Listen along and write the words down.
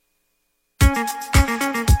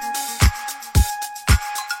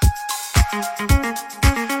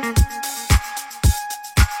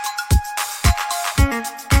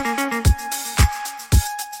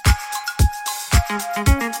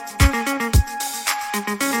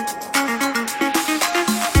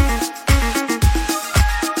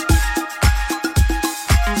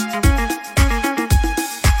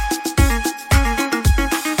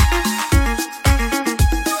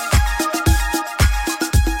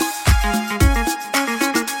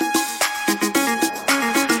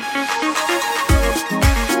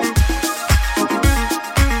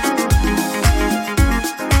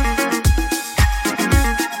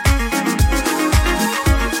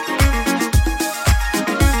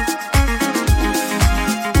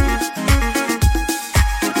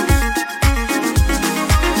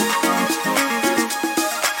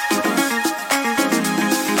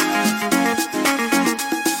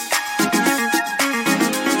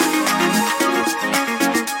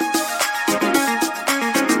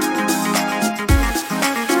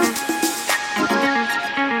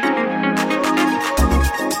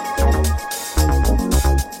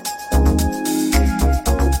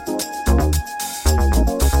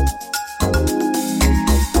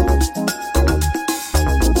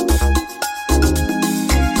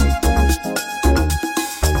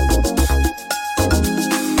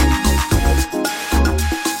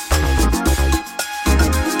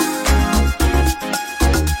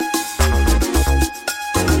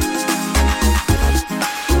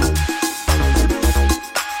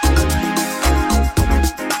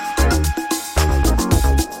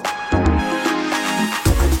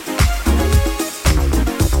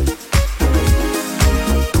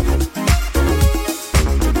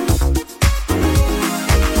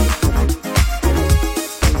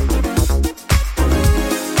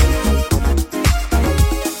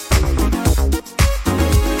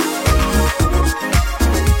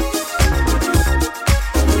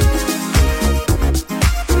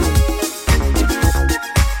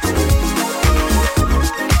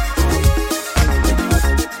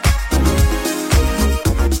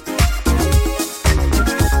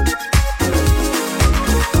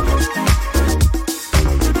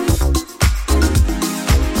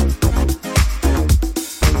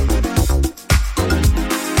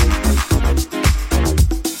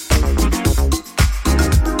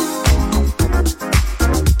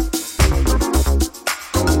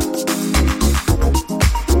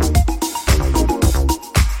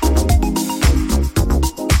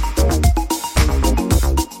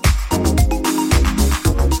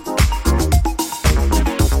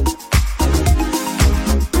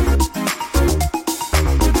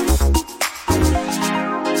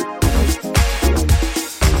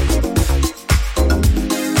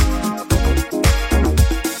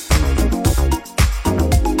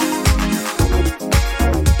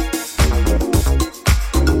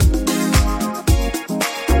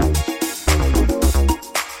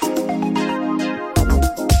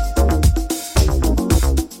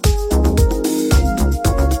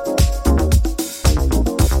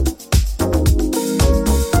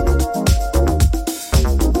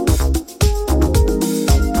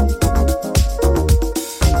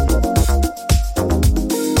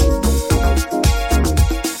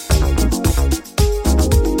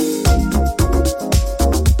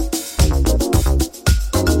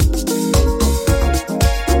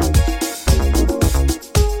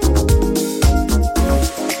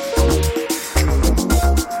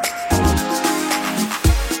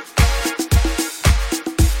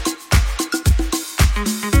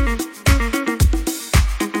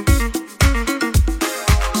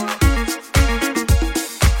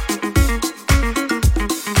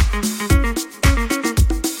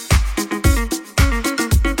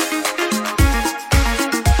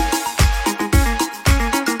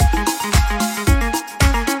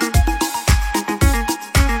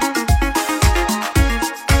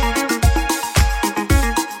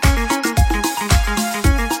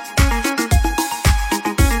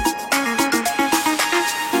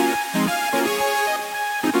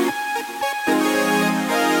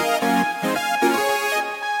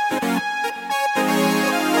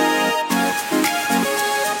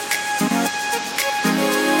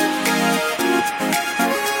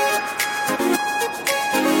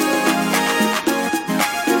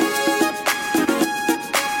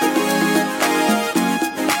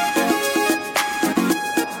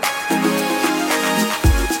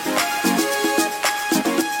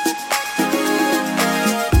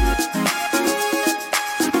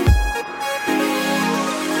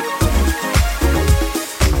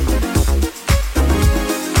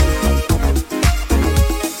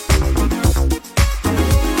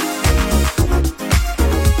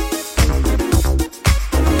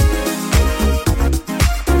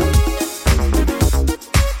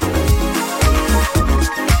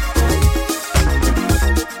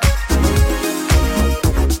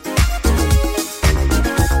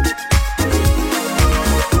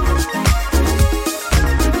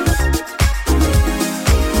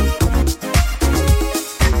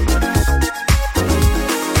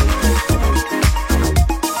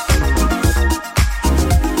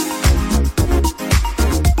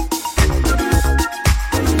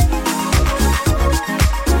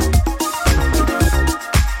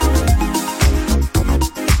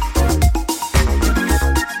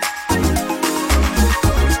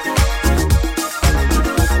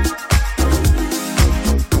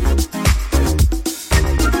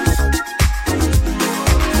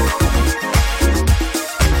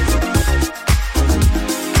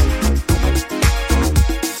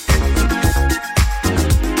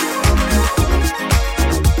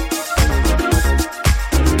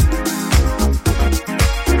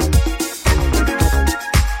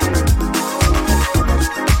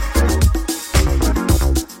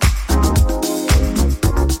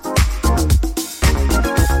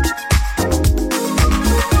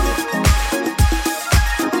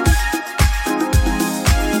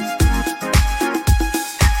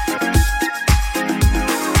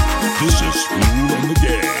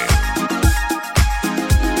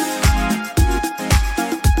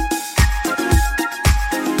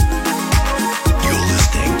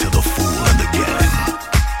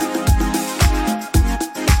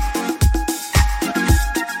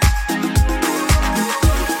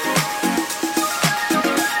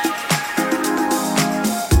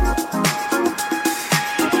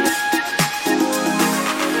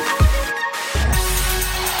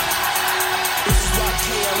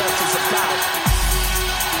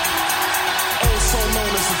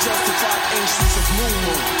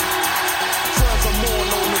rumor. Furthermore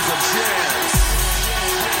known as a jazz.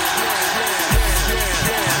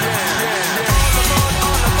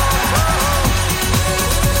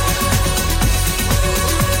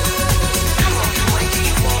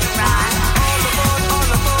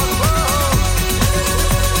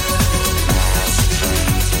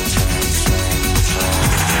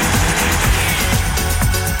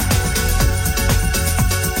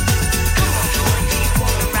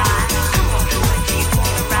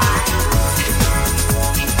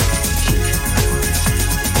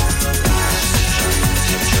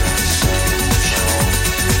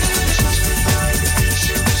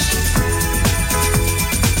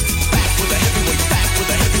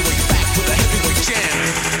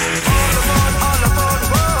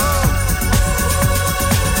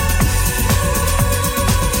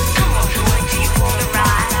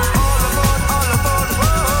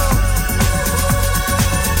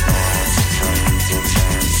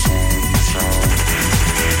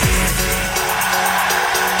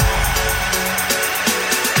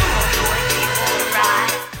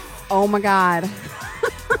 Oh my God.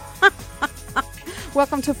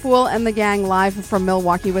 Welcome to Phoole and the Gang live from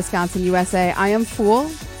Milwaukee, Wisconsin, USA. I am Phoole.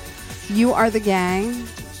 You are the gang.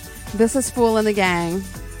 This is Phoole and the Gang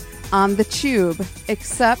on the Tube.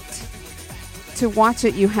 Except to watch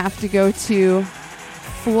it, you have to go to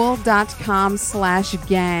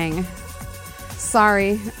Phoole.com/gang.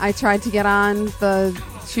 Sorry, I tried to get on the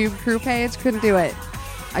Tube crew page. Couldn't do it.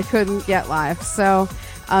 I couldn't get live. So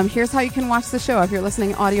here's how you can watch the show. If you're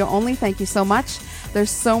listening audio only, thank you so much. There's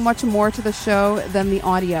so much more to the show than the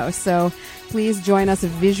audio. So please join us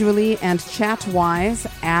visually and chat-wise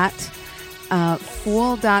at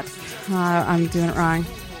Phoole.com. I'm doing it wrong.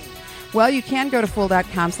 Well, you can go to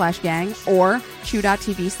Phoole.com/gang or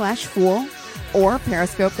chew.tv/Phoole or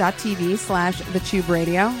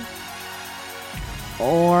periscope.tv/TheTubeRadio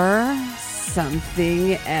or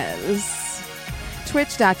something else.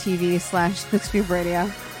 Twitch.tv/TheTubeRadio.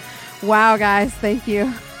 Wow, guys, thank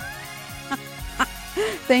you.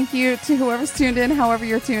 Thank you to whoever's tuned in, however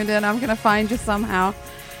you're tuned in. I'm going to find you somehow.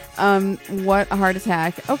 What a heart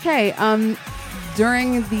attack. Okay,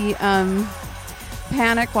 during the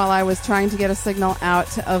panic while I was trying to get a signal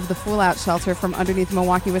out of the Phoole Out shelter from underneath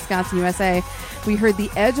Milwaukee, Wisconsin, USA, we heard The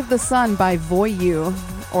Edge of the Sun by Voyou,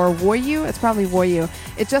 or Voyou? It's probably Voyou.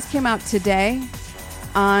 It just came out today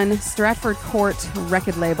on Stratford Court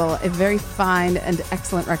record label, a very fine and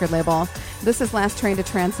excellent record label. This is Last Train to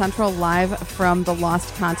Trans Central, live from the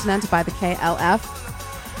Lost Continent by the KLF,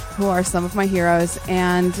 who are some of my heroes.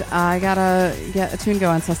 And I gotta get a tune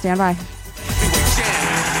going, so stand by.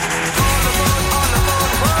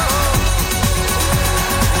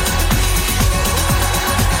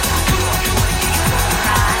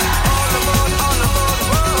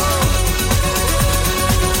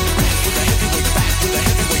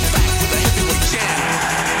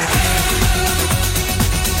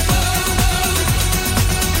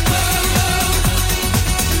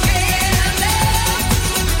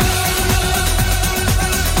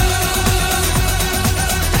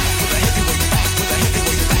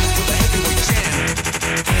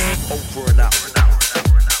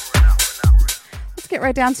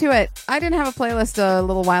 Right down to it. I didn't have a playlist a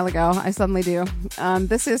little while ago. I suddenly do.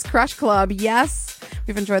 This is Crush Club. Yes,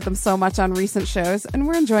 we've enjoyed them so much on recent shows, and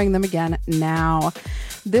we're enjoying them again now.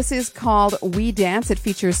 This is called We Dance. It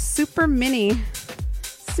features Super Mini,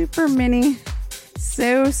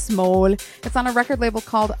 so small. It's on a record label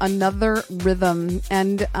called Another Rhythm,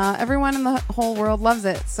 and everyone in the whole world loves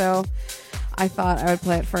it, so I thought I would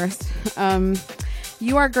play it first.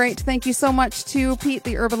 You are great. Thank you so much to Pete,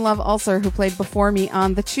 the Urban Love Ulcer, who played before me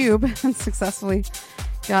on the Tube and successfully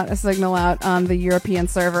got a signal out on the European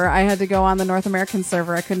server. I had to go on the North American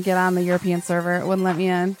server. I couldn't get on the European server. It wouldn't let me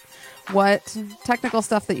in. What technical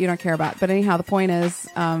stuff that you don't care about. But anyhow, the point is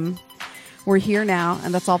we're here now,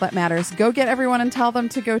 and that's all that matters. Go get everyone and tell them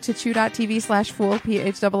to go to chew.tv/Phoole,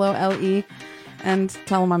 Phoole, and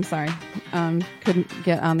tell them I'm sorry. Couldn't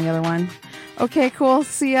get on the other one. Okay, cool.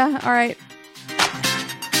 See ya. All right.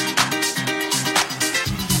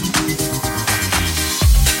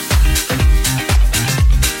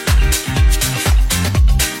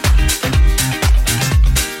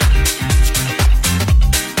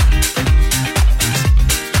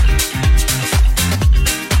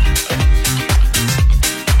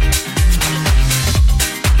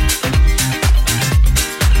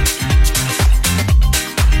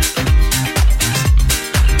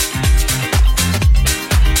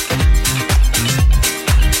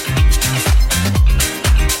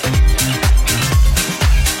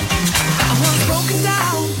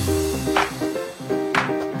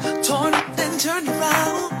 Turn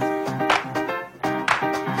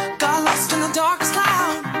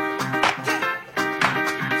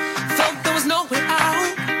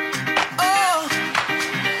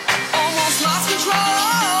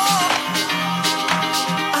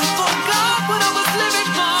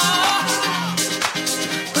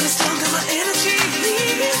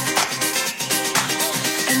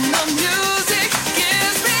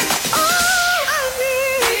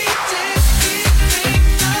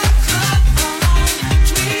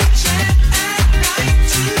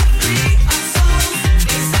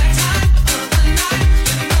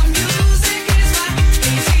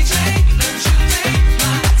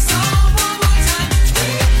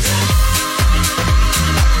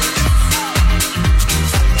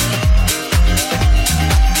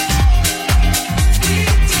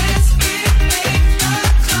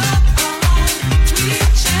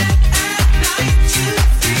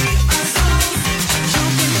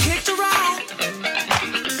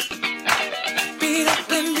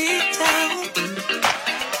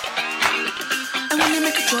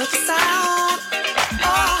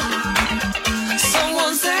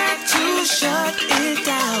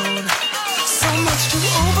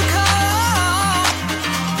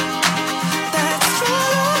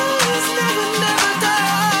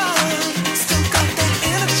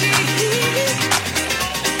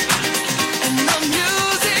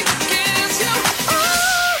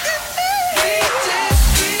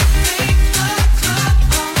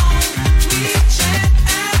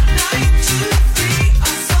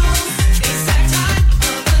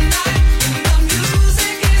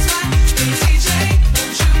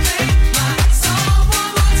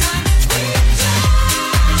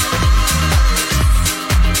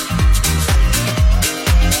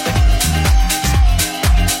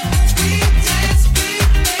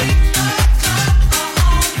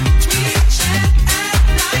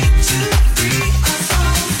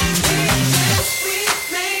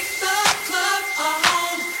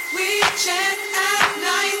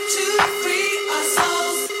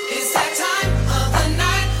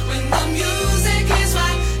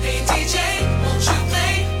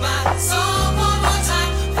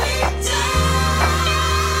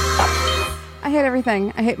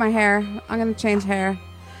everything. I hate my hair. I'm going to change hair.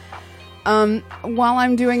 While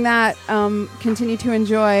I'm doing that, continue to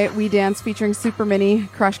enjoy We Dance featuring Super Mini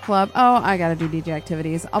Crush Club. Oh, I gotta do DJ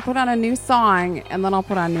activities. I'll put on a new song and then I'll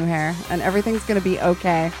put on new hair and everything's gonna be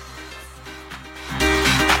okay.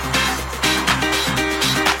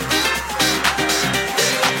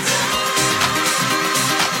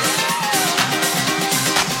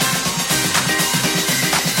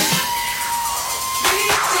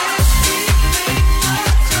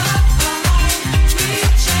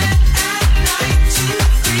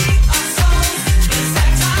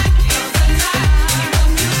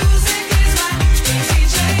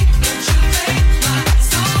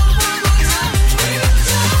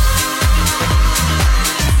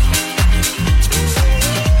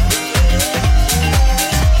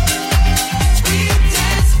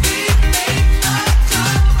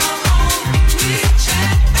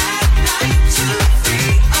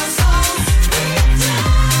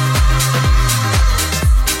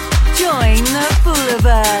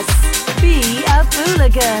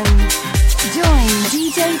 Join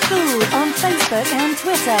DJ Phoole on Facebook and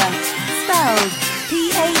Twitter, spelled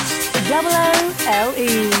Phoole.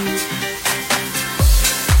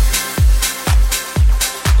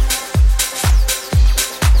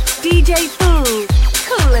 DJ Phoole,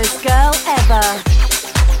 coolest girl ever.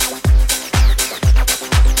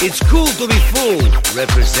 It's cool to be Phoole.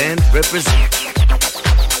 Represent.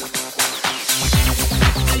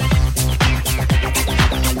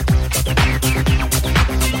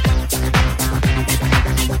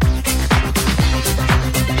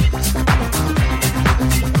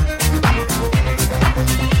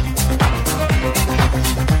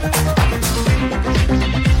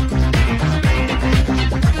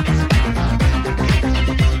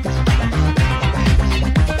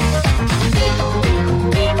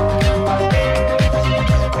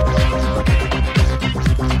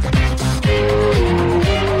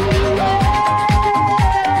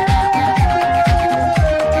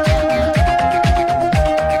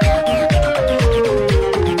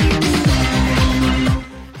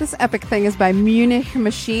 Epic thing is by Munich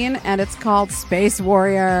Machine and it's called Space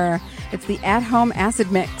Warrior. It's the at-home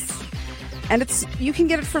acid mix. And you can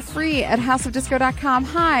get it for free at houseofdisco.com.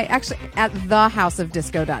 Hi, actually at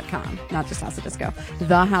thehouseofdisco.com. Not just House of Disco.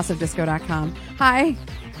 Thehouseofdisco.com. Hi.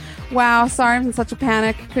 Wow, sorry I'm in such a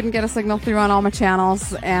panic. Couldn't get a signal through on all my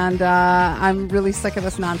channels and I'm really sick of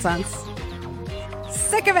this nonsense.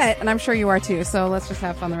 Sick of it! And I'm sure you are too, so let's just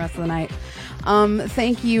have fun the rest of the night.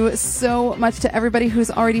 Thank you so much to everybody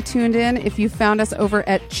who's already tuned in. If you found us over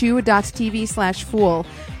at chew.tv/Phoole,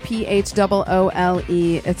 Phoole,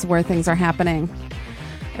 it's where things are happening.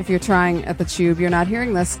 If you're trying at the Tube, you're not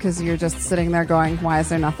hearing this because you're just sitting there going, why is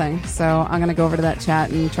there nothing? So I'm going to go over to that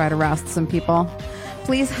chat and try to roust some people.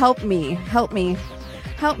 Please help me.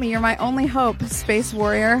 You're my only hope, Space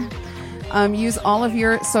Warrior. Use all of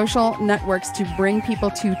your social networks to bring people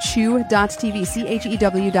to chew.tv,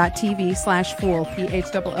 chew.tv/Phoole, Phoole.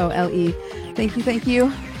 Thank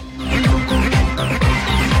you.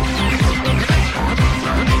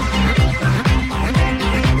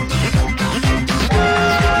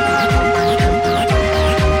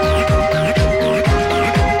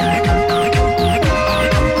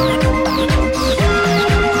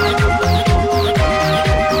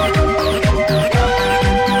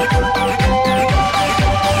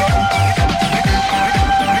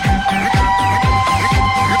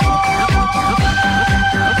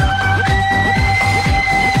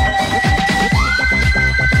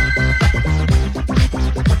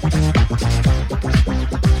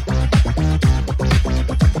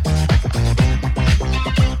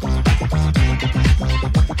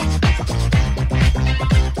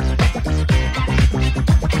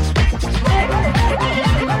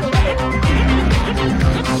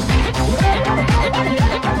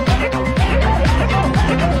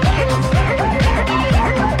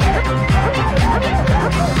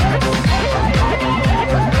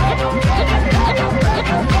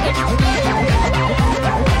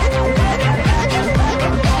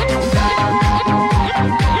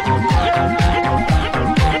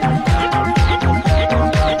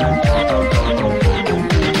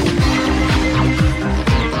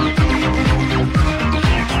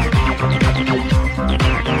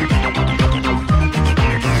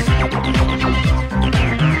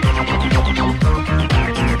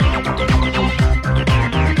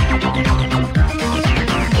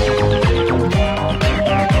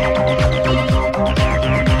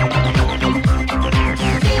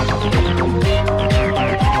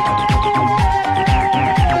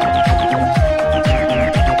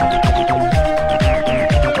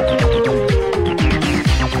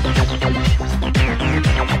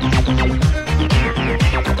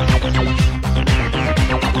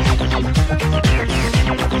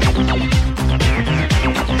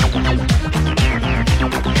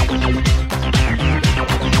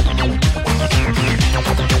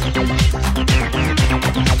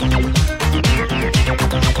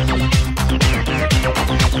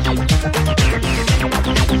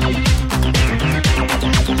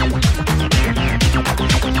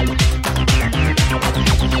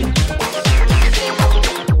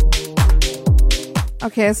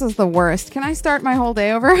 Okay, this is the worst. Can I start my whole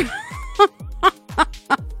day over?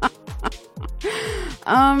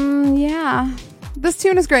 Yeah. This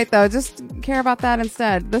tune is great, though. Just care about that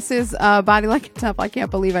instead. This is Body Like a Temple. I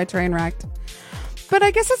can't believe I train wrecked. But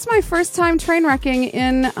I guess it's my first time train wrecking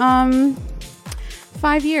in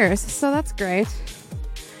 5 years. So that's great.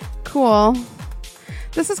 Cool.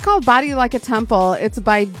 This is called Body Like a Temple. It's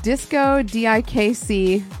by Disco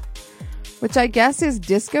DIKC, which I guess is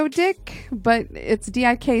Disco Dick, but it's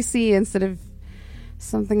DIKC instead of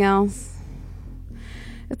something else.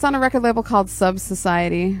 It's on a record label called Sub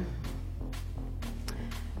Society.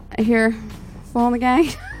 I hear Phoole and the Gang.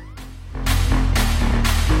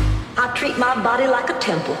 I treat my body like a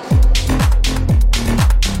temple.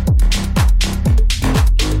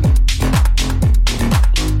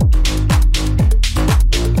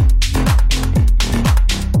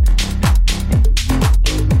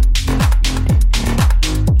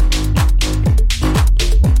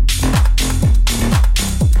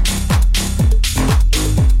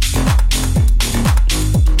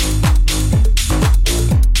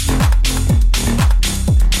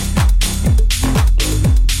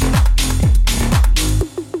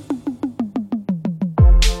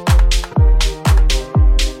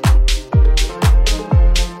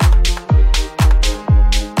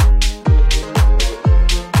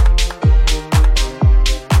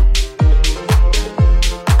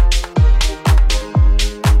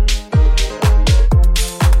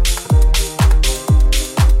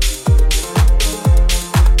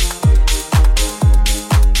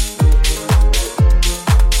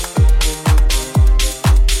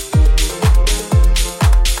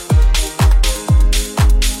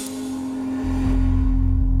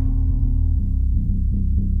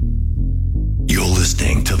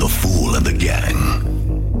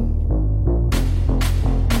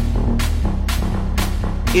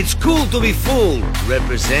 It's cool to be Phoole.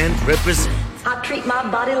 Represent. I treat my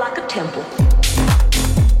body like a temple.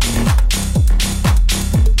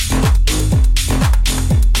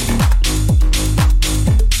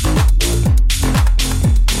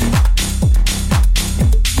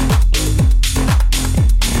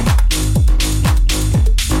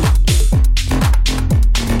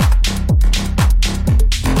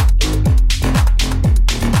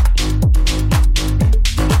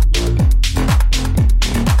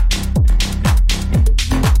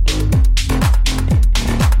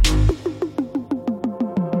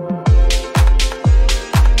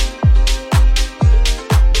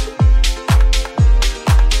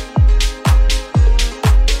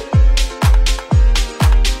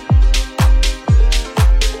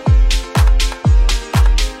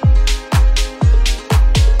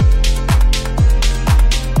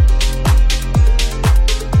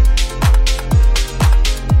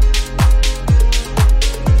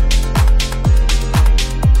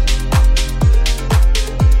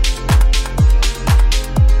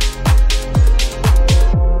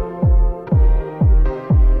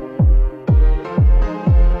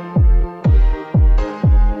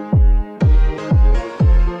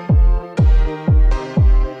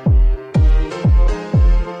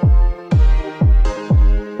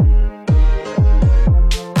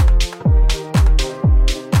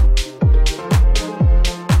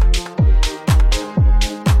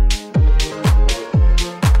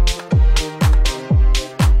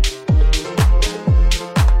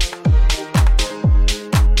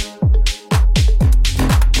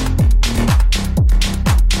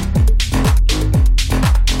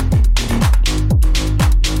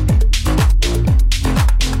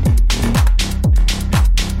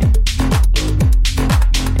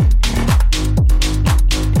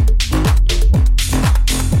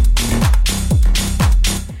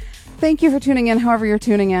 Thank you for tuning in, however you're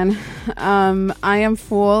tuning in. I am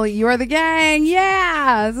Phoole. You are the gang.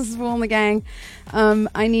 Yeah! This is Phoole and the Gang.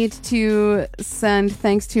 I need to send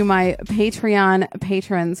thanks to my Patreon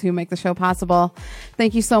patrons who make the show possible.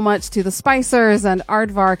 Thank you so much to the Spicers and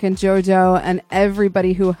Aardvark and Jojo and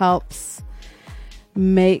everybody who helps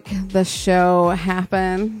make the show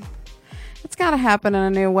happen. It's got to happen in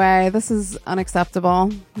a new way. This is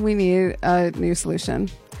unacceptable. We need a new solution.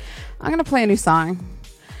 I'm going to play a new song.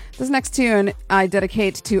 This next tune I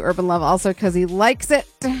dedicate to Urban Love also because he likes it.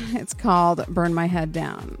 It's called Burn My Head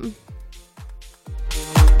Down.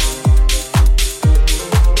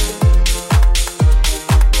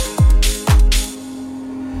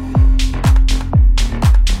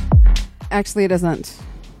 Actually, it isn't.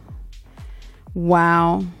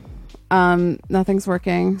 Wow. Nothing's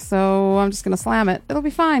working, so I'm just going to slam it. It'll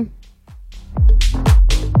be fine.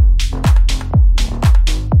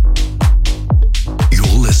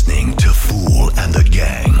 Listening to Phoole and the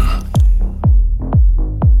Gang.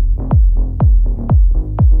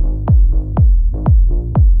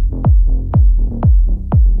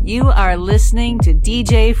 You are listening to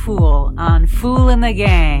DJ Phoole on Phoole and the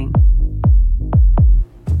Gang.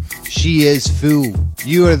 She is Phoole.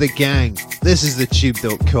 You are the gang. This is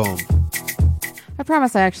thetube.com. I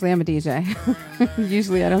promise I actually am a DJ.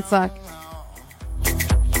 Usually I don't suck.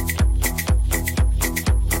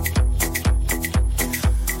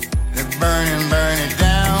 Burn it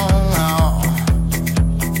down.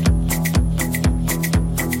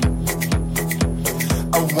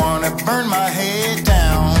 I wanna burn my head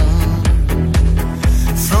down,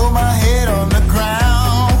 throw my head on the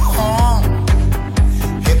ground,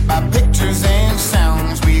 hit by pictures and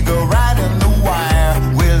sounds. We go right in the wire.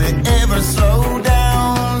 Will it ever slow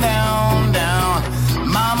down, down, down?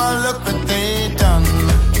 Mama, look what they done.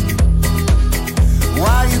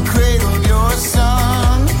 While you cradled your son.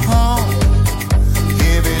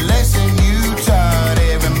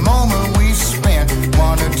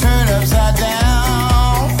 Upside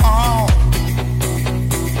down,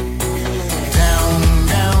 down,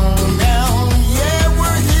 down, down. Yeah,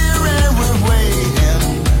 we're here and we're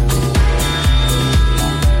waiting.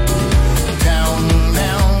 Down,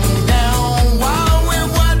 down, down. While we're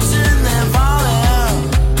watching them falling.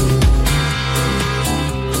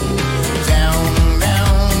 Down,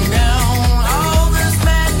 down, down. All this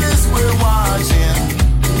madness we're watching.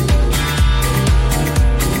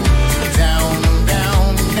 Down.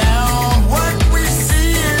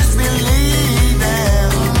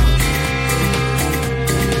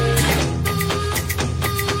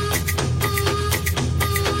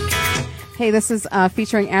 Hey, this is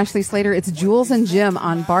featuring Ashley Slater. It's Jules and Jim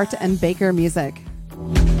on Bart and Baker Music.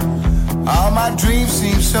 All my dreams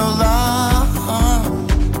seem so long.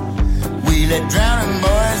 We let drowning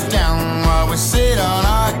boys down while we sit on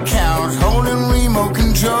our couch holding remote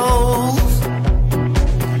controls.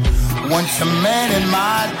 Once a man in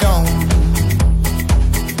my dome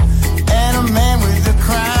and a man with a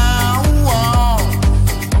crown.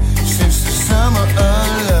 Since the summer of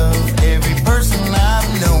love, every person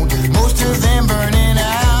I've known, most of them burning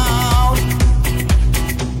out.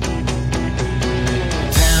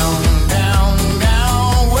 Down, down,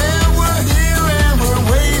 down. Well, we're here and we're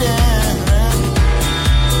waiting.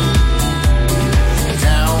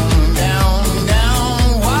 Down, down,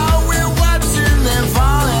 down. While we're watching them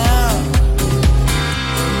falling.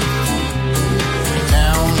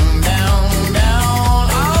 Down, down,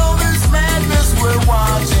 down. All this madness we're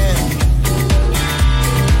watching.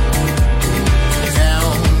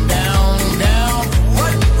 Down, down, down.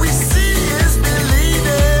 What we see is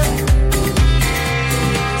believing.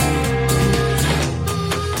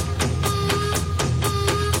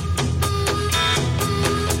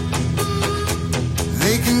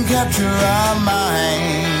 They can capture our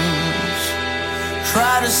minds,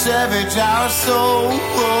 try to savage our souls.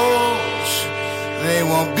 They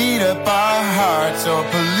won't beat up our hearts or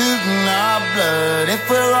polluting our blood if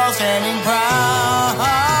we're all standing proud.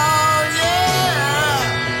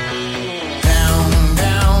 Yeah. Down,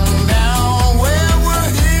 down, down. Well, we're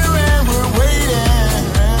here and we're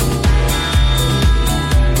waiting.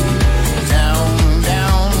 Down,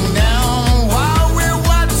 down, down. While we're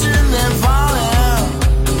watching them falling.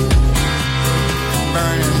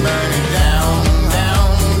 Burning, burning down,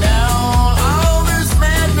 down, down. All this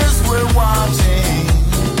madness we're watching.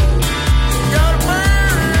 Gotta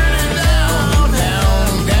burn it down,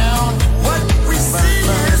 down, down. What we see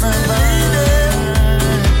is believing.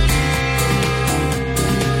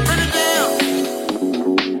 Burn it down.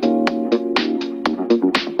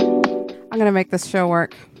 I'm going to make this show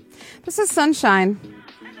work. This is Sunshine.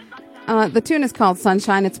 The tune is called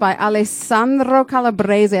Sunshine. It's by Alessandro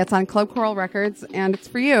Calabrese. It's on Club Coral Records, and it's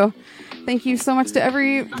for you. Thank you so much to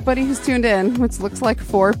everybody who's tuned in, which looks like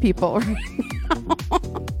 4 people right now.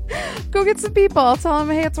 Go get some people. Tell them,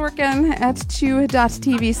 hey, it's working at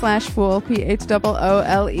chew.tv/Phoole,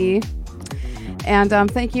 Phoole.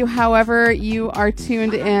 And thank you, however you are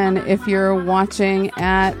tuned in. If you're watching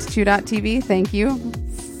at chew.tv, thank you,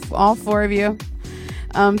 all 4 of you.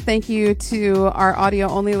 Thank you to our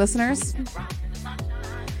audio-only listeners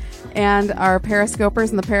and our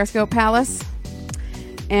Periscopers in the Periscope Palace,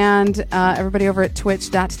 and everybody over at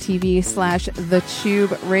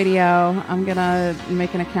twitch.tv/TheTube Radio. I'm going to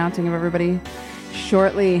make an accounting of everybody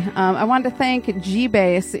shortly. I wanted to thank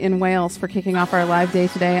G-Bass in Wales for kicking off our live day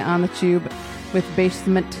today on the Tube with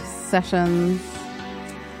Basement Sessions.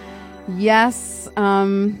 Yes,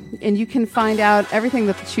 and you can find out everything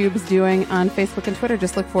that the Tube's doing on Facebook and Twitter.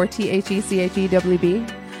 Just look for TheChewB.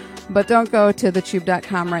 But don't go to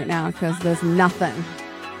thetube.com right now because there's nothing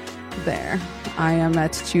there. I am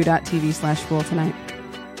at chew.tv/Phoole tonight.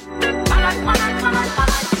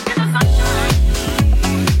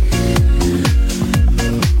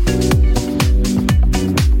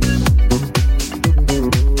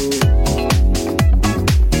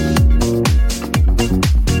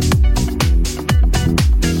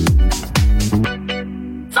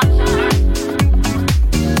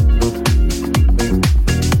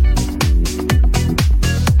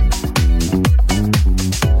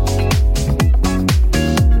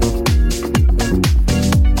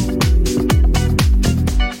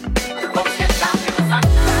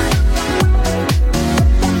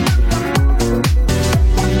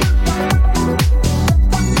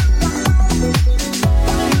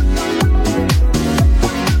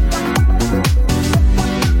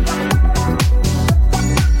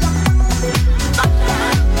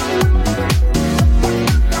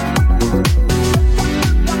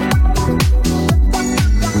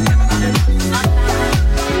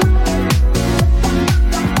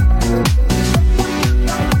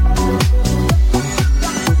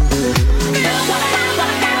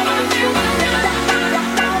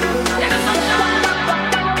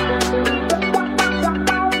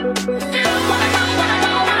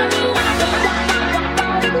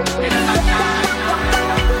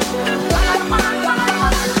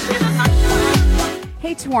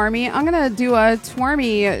 Hey, Twarmy. I'm going to do a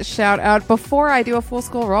Twarmy shout out before I do a Phoole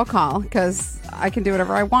School roll call because I can do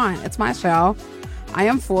whatever I want. It's my show. I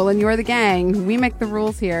am Phoole and you are the gang. We make the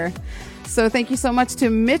rules here. So thank you so much to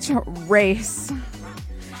Mitch Race.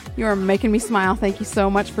 You are making me smile. Thank you so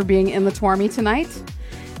much for being in the Twarmy tonight.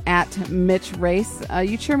 At Mitch Race.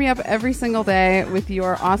 You cheer me up every single day with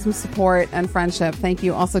your awesome support and friendship. Thank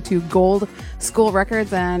you also to Gold School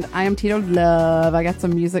Records and I Am Tito Love. I got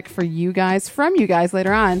some music for you guys from you guys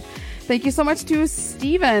later on. Thank you so much to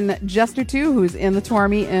Steven Jester 2, who's in the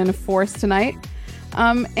Twarmy in force tonight.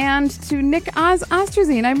 And to Nick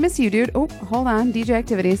Ostrazine. I miss you, dude. Oh, hold on. DJ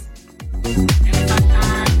Activities.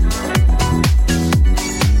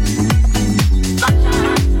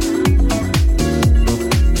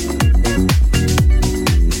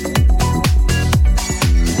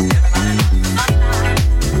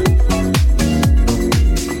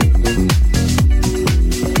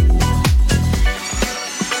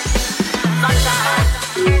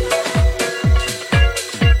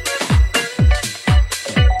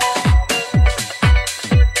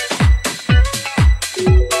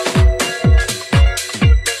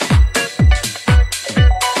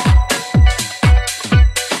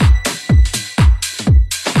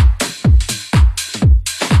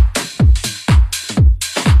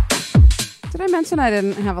 I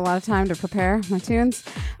didn't have a lot of time to prepare my tunes.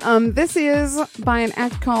 This is by an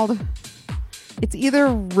act called, it's either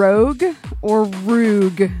Rogue or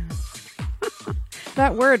Roog.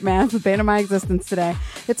 That word, man, it's the bane of my existence today.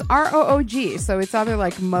 It's R-O-O-G, so it's either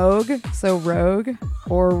like Moog, so Rogue,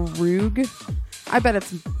 or Roog. I bet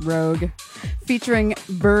it's Rogue. Featuring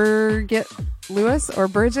Birgit Lewis or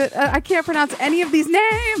Bridget. I can't pronounce any of these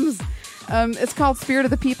names. It's called Spirit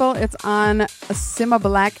of the People. It's on a Sima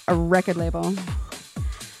Black record label,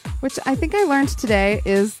 which I think I learned today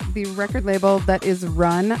is the record label that is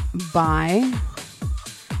run by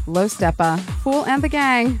Low Steppa, Phoole and the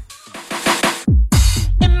gang.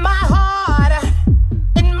 In my heart,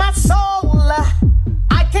 in my soul,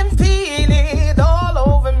 I can feel it all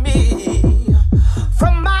over me.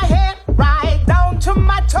 From my head right down to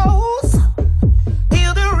my toes,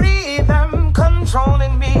 feel the rhythm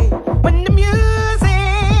controlling me. When the music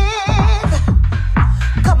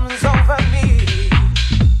comes over me,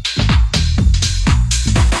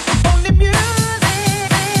 only music.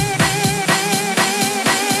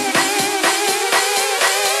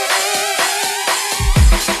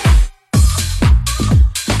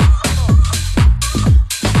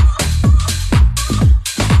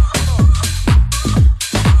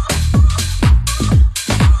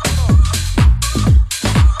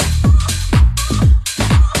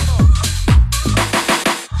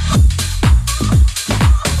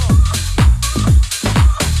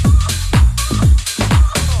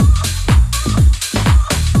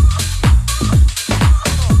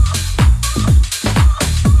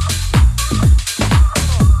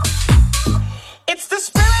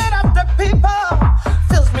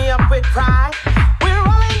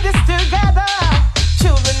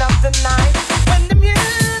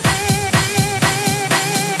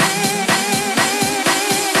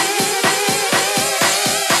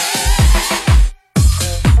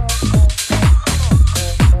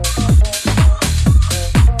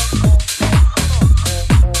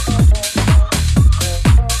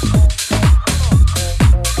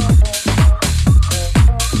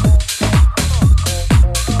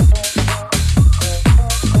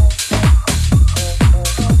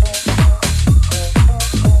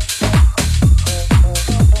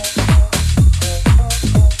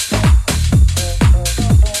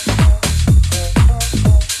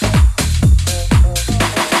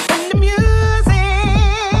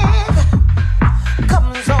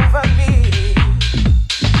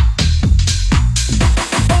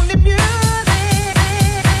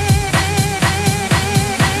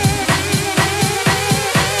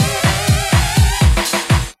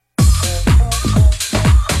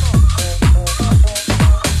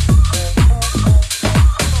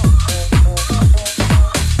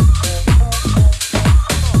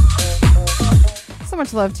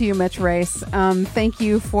 Love to you, Mitch Race. Thank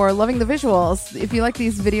you for loving the visuals. If you like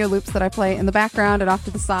these video loops that I play in the background and off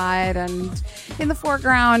to the side and in the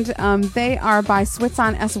foreground, they are by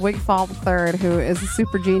Switzon S. Wigfall III, who is a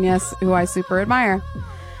super genius who I super admire.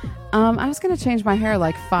 I was going to change my hair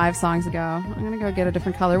like 5 songs ago. I'm going to go get a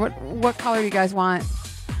different color. What color do you guys want?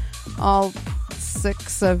 All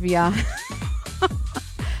 6 of ya.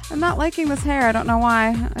 I'm not liking this hair. I don't know why.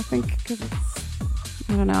 I think because it's,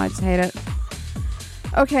 I don't know. I just hate it.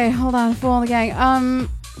 Okay, hold on. Phoole and the gang.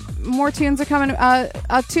 more tunes are coming.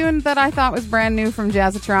 A tune that I thought was brand new from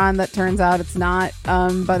Jazzatron that turns out it's not,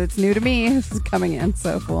 but it's new to me. This is coming in,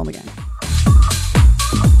 so Phoole in the Gang.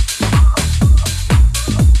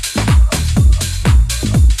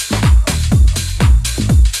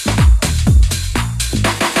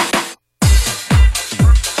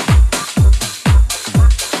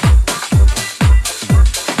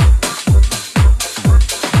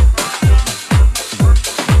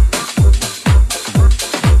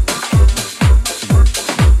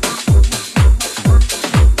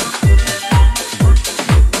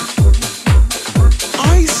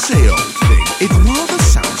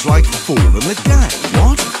 Phoole and the Gang,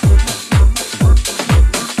 what?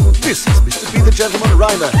 This is Mr. Be the Gentleman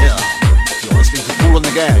Rhymer here. You're listening to Phoole and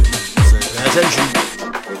the Gang, so pay attention.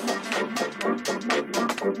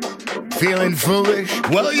 Feeling foolish?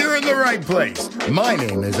 Well, you're in the right place. My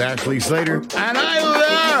name is Ashley Slater, and I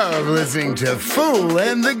love listening to Phoole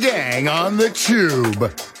and the Gang on the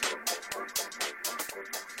Tube.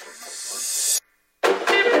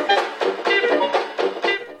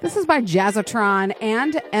 This is by Jazzatron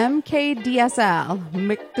and MKDSL.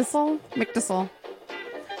 McDissel.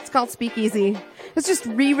 It's called Speakeasy. It's just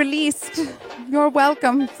re-released. You're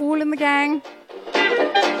welcome, Phoole and the Gang.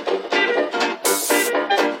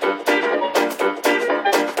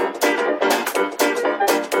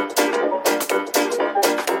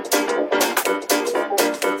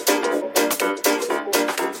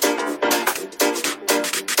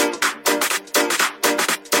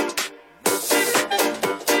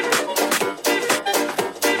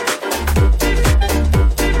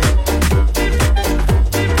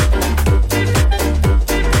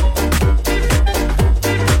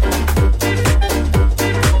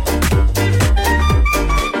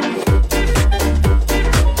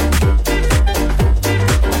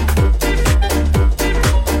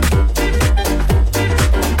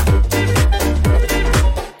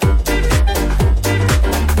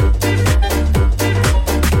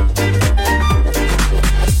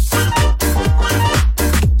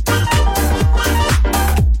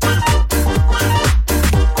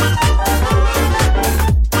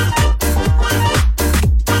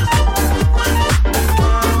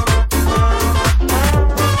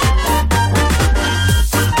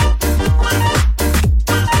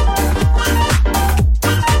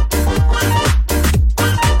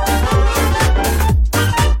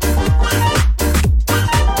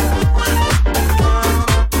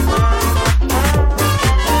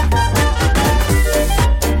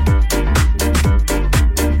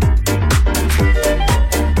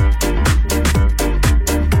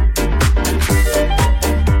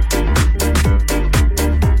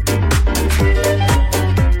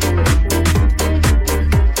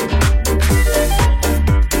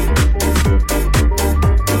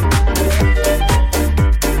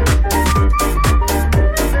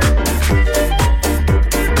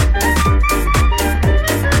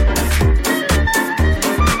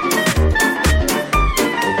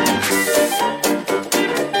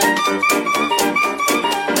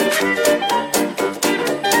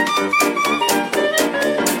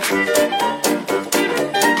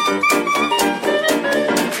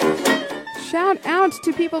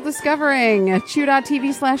 Discovering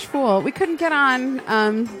chew.tv/Phoole. We couldn't get on.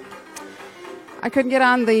 I couldn't get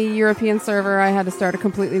on the European server. I had to start a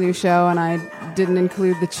completely new show, and I didn't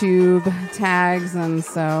include the tube tags, and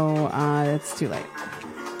so it's too late.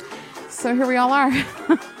 So here we all are.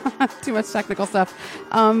 Too much technical stuff.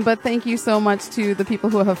 But thank you so much to the people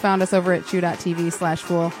who have found us over at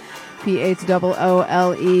chew.tv/Phoole.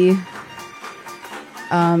 PHOOLE.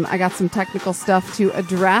 I got some technical stuff to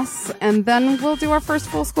address, and then we'll do our first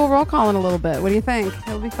full school roll call in a little bit. What do you think?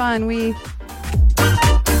 It'll be fun.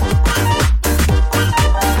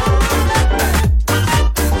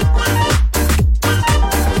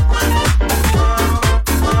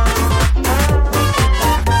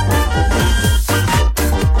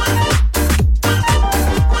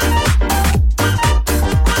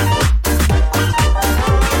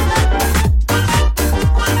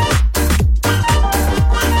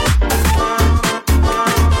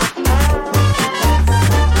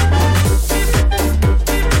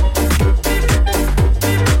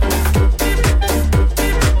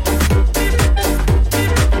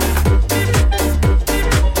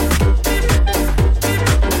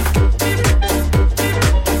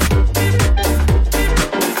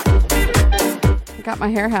 my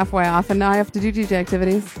hair halfway off, and now I have to do DJ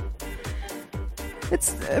activities.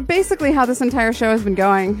 It's basically how this entire show has been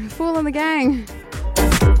going. Phoole and the Gang.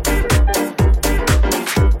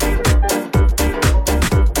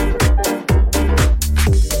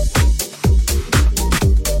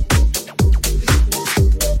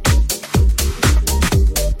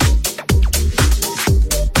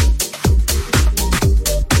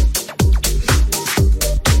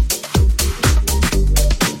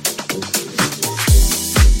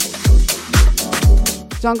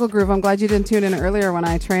 Jungle Groove. I'm glad you didn't tune in earlier when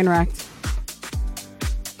I train wrecked.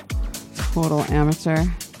 Total amateur.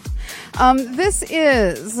 This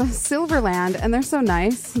is Silverland, and they're so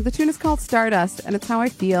nice. The tune is called Stardust, and it's How I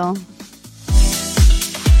Feel.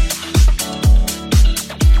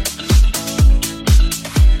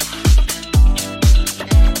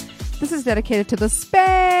 This is dedicated to the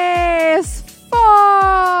Space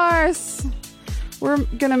Force. We're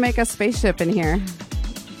going to make a spaceship in here,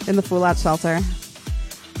 in the Phoole shelter.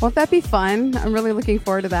 Won't that be fun? I'm really looking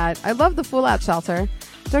forward to that. I love the Phoole shelter.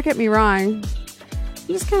 Don't get me wrong. I'm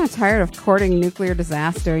just kind of tired of courting nuclear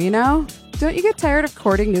disaster, you know? Don't you get tired of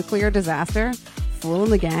courting nuclear disaster? Phoole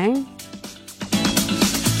and the gang?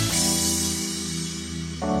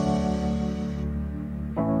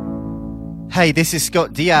 Hey, this is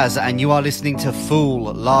Scott Diaz, and you are listening to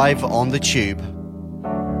Phoole live on the Tube.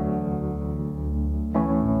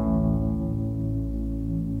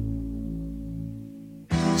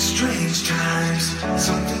 Strange times,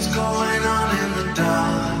 something's going on in the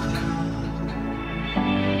dark.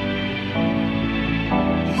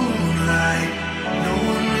 Moonlight, no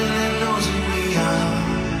one really knows who we are.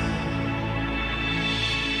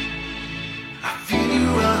 I feel you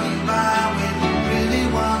running by when you really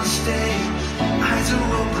wanna stay. Eyes are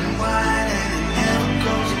open wide and it never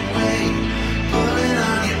goes away. Pulling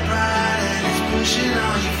on your pride and it's pushing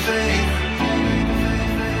on your faith.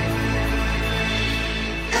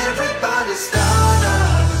 Everybody's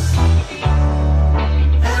stardust.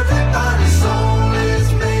 Everybody's soul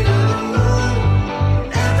is made of the moon.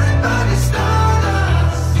 Everybody's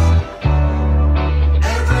stardust.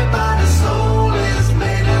 Everybody's soul is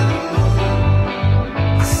made of the moon.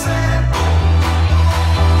 I said,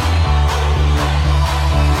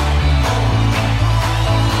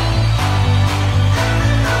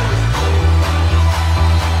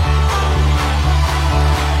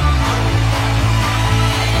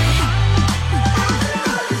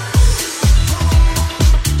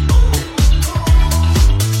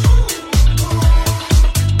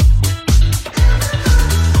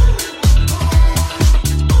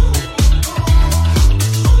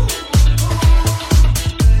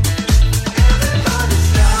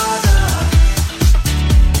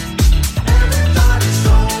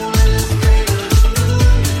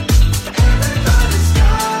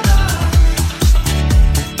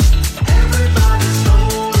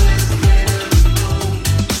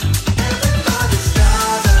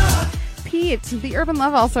 the Urban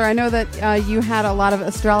Love Ulcer. I know that you had a lot of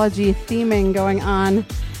astrology theming going on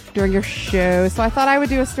during your show, so I thought I would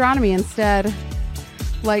do astronomy instead.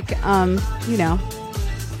 Like, you know,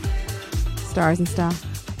 stars and stuff.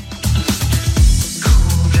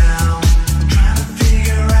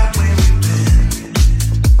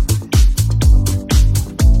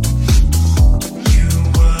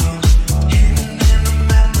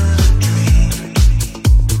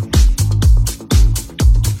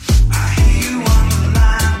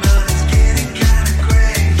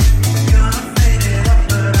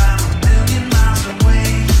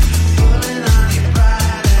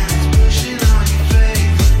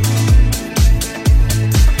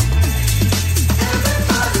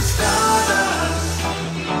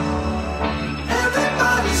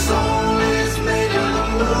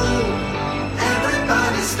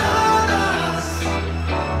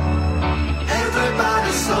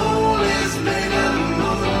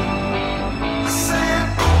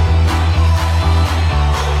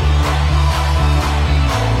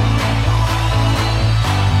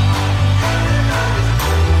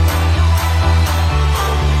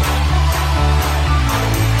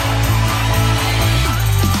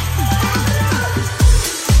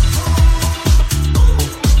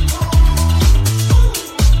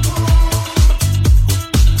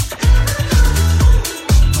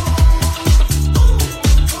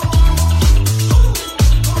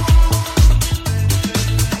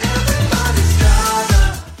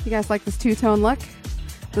 You guys like this two-tone look?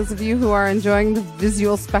 Those of you who are enjoying the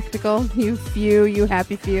visual spectacle, you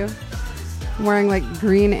happy few. I'm wearing like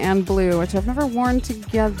green and blue, which I've never worn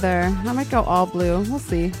together. I might go all blue. We'll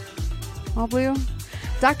see. All blue?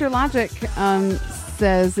 Dr. Logic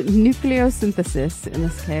says nucleosynthesis in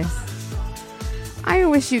this case. I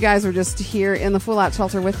wish you guys were just here in the Phoole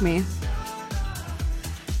shelter with me.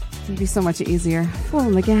 It'd be so much easier. Phoole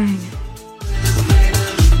and the gang.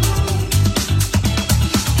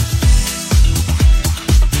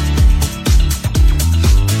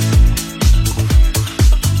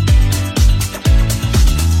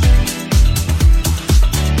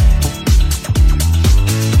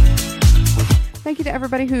 Thank you to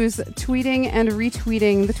everybody who's tweeting and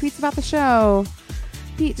retweeting the tweets about the show.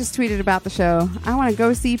 Pete just tweeted about the show. I want to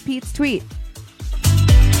go see Pete's tweet.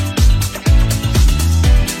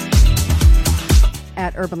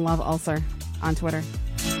 at Urban Love Ulcer on Twitter.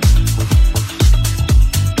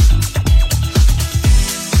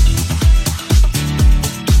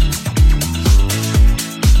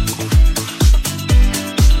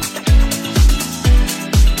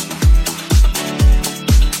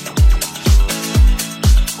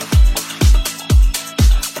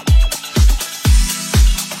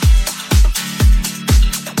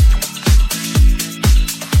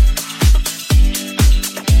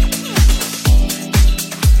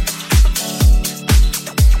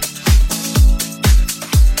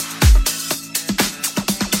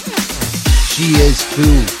 She is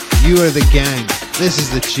Phoole. You are the gang. This is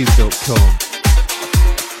thetube.com.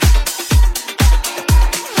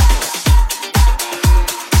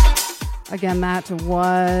 Again, that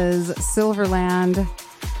was Silverland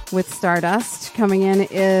with Stardust. Coming in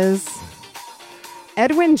is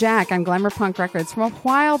Edwin Jack on Glamour Punk Records from a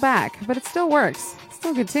while back, but it still works.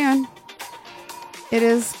 Still a good tune. It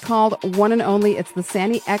is called One and Only. It's the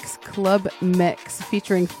Sandy X Club Mix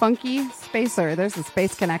featuring Funky Spacer. There's the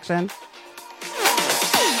space connection.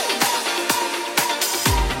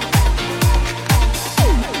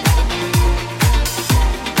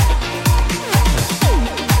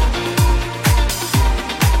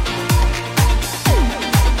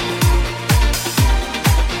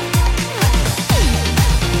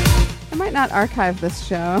 Not archive this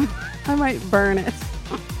show. I might burn it.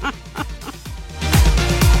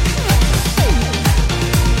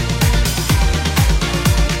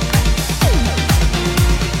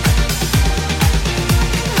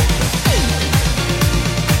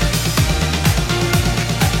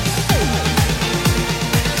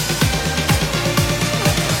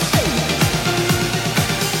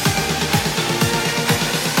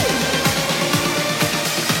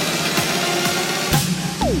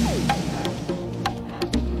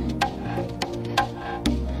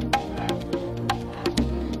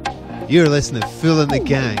 You're listening to Phoole and the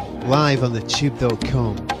Gang, live on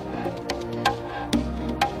thetube.com.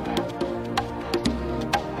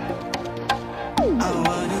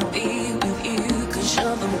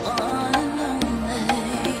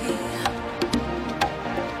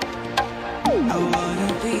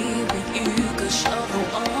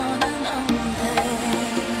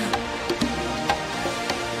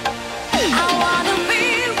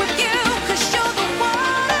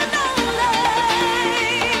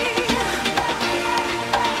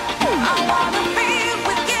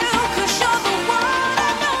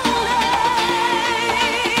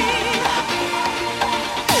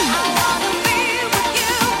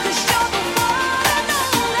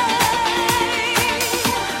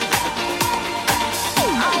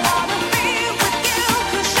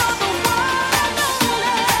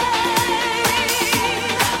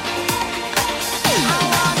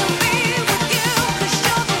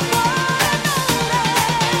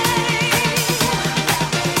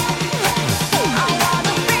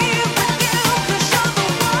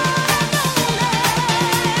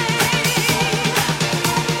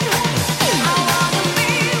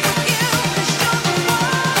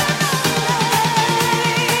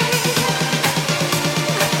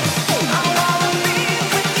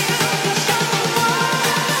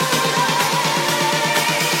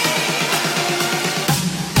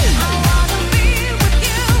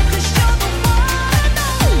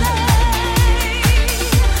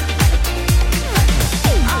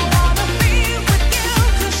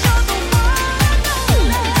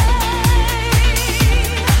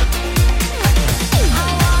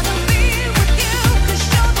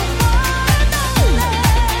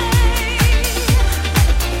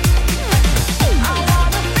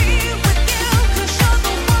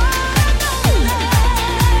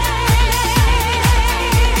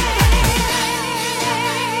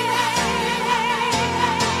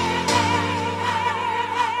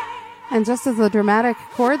 And just as the dramatic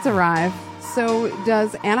chords arrive, so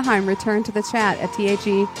does Anaheim return to the chat at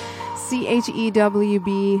THECHEWB.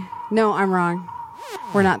 No, I'm wrong.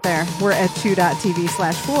 We're not there. We're at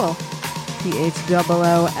chew.tv/Phoole.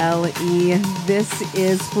 PHOOLE. This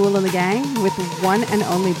is Phoole and the Gang with One and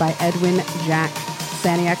Only by Edwin Jack.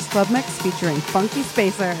 Sandy X Club Mix featuring Funky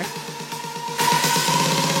Spacer.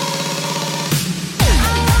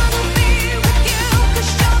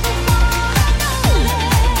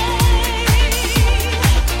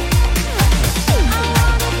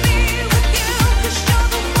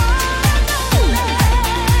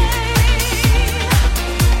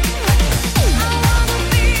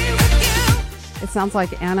 Sounds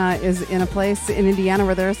like Anna is in a place in Indiana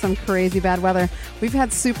where there's some crazy bad weather. We've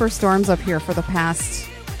had super storms up here for the past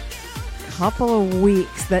couple of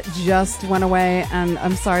weeks that just went away, and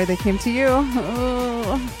I'm sorry they came to you.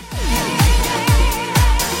 Oh.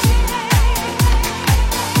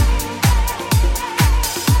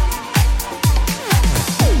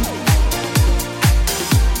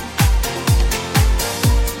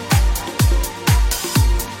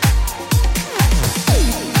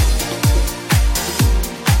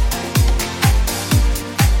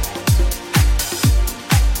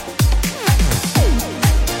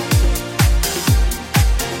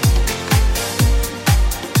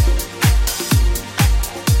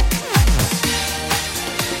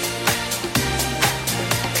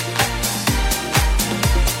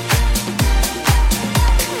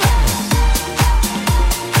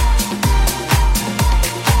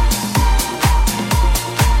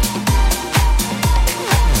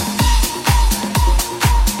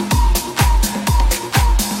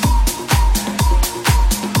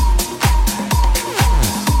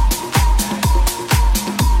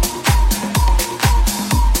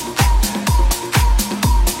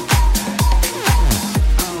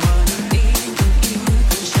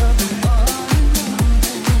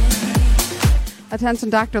 Attention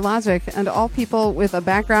Dr. Logic and all people with a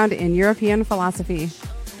background in European philosophy.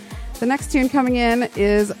 The next tune coming in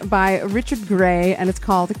is by Richard Gray, and it's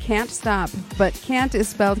called Can't Stop. But Kant is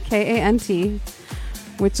spelled K-A-N-T,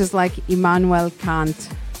 which is like Immanuel Kant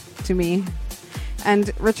to me.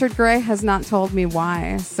 And Richard Gray has not told me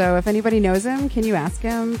why. So if anybody knows him, can you ask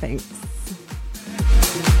him? Thanks.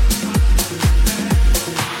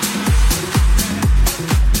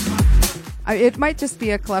 It might just be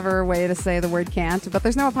a clever way to say the word can't, but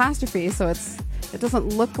there's no apostrophe, so it doesn't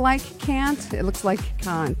look like can't. It looks like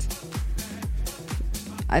Kant.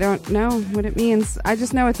 I don't know what it means. I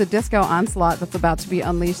just know it's a disco onslaught that's about to be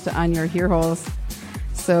unleashed on your ear holes.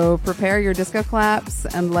 So prepare your disco claps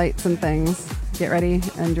and lights and things. Get ready,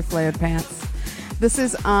 and your flared pants. This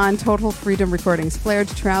is on Total Freedom Recordings. Flared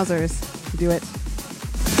trousers. Do it.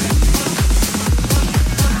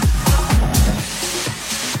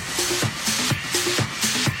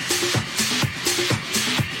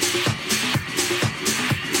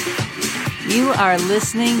 You are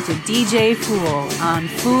listening to DJ Phoole on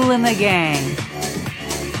Phoole and the Gang.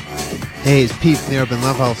 Hey, it's Pete from the Urban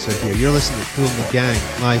Love Ulcer here. You're listening to Phoole and the Gang,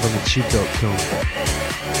 live on the tube.com.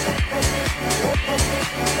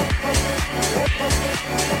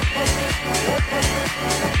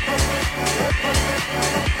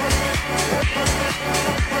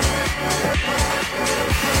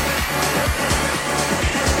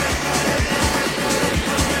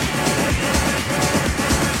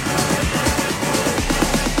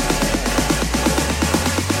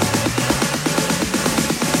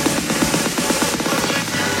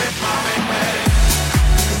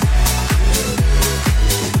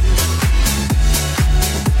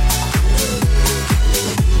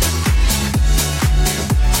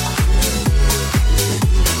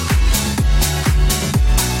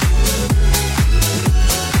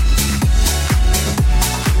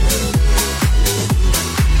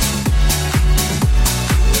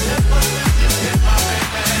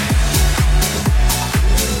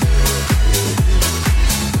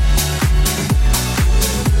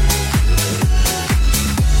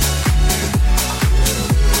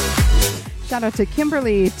 Shout out to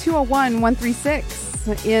Kimberly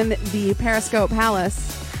 201136 in the Periscope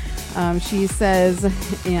Palace. She says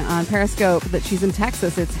on Periscope that she's in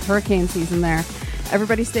Texas. It's hurricane season there.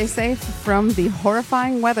 Everybody stay safe from the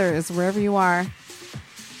horrifying weathers wherever you are.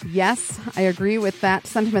 Yes, I agree with that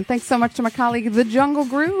sentiment. Thanks so much to my colleague, The Jungle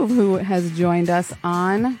Groove, who has joined us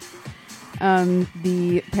on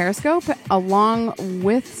the Periscope, along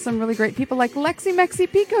with some really great people like Lexi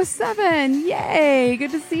Mexi Pico 7. Yay!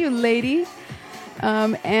 Good to see you, lady.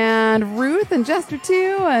 And Ruth and Jester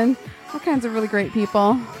too, and all kinds of really great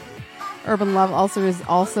people. Urban Love also is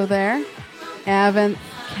also there. Everett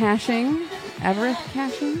Caching.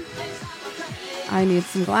 I need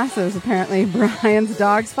some glasses, apparently. Brian's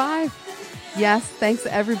Dogs 5. Yes, thanks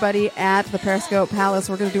everybody at the Periscope Palace.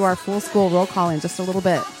 We're going to do our full school roll call in just a little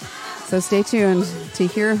bit. So stay tuned to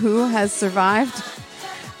hear who has survived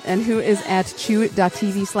and who is at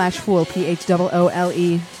chew.tv/Phoole,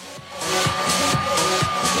 Phoole.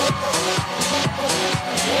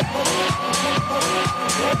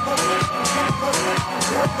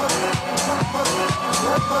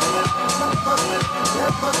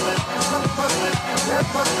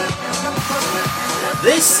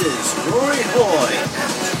 This is Rory Hoy,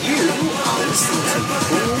 and you are listening to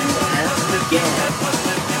Phoole and the Gang.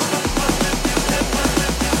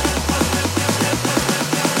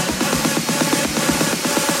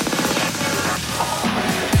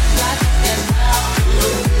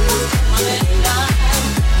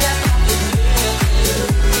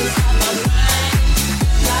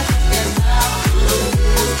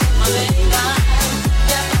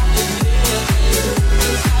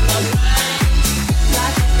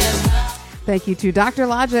 Thank you to Dr.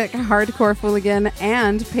 Logic, Hardcore Fooligan,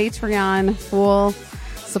 and Patreon Phoole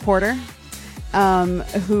supporter,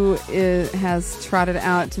 who has trotted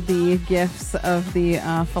out the gifts of the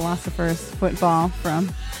Philosopher's Football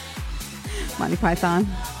from Monty Python.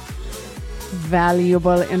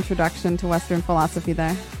 Valuable introduction to Western philosophy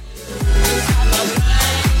there.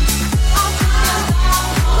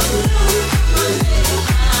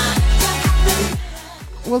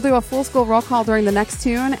 We'll do a full school roll call during the next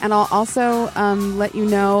tune, and I'll also let you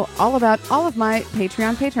know all about all of my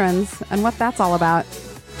Patreon patrons and what that's all about.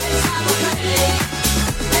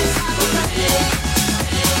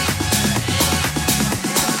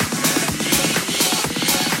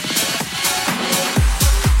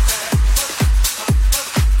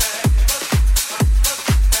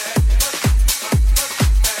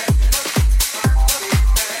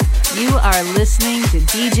 You are listening to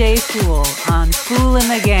DJ Phoole on Phoole and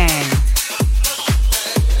the Gang.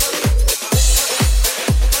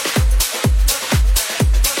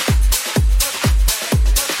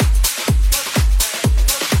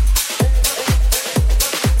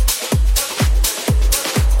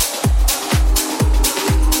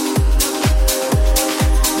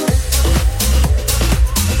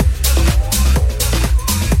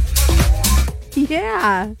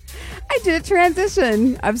 Yeah, I did a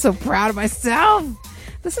transition. I'm so proud of myself.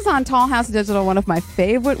 This is on Tall House Digital, one of my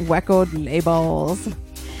favorite record labels.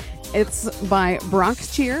 It's by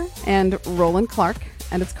Bronx Cheer and Roland Clark,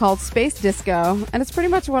 and it's called Space Disco, and it's pretty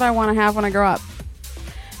much what I want to have when I grow up.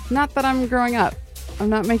 Not that I'm growing up. I'm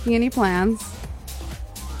not making any plans.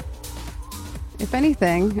 If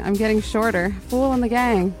anything, I'm getting shorter. Phoole and the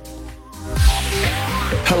gang.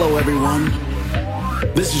 Hello, everyone.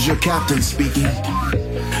 This is your captain speaking,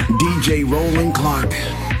 DJ Roland Clark.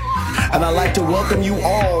 And I'd like to welcome you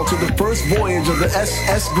all to the first voyage of the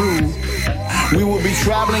SS Groove. We will be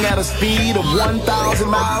traveling at a speed of 1,000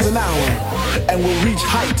 miles an hour, and will reach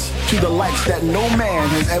heights to the likes that no man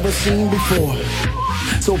has ever seen before.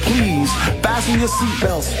 So please, fasten your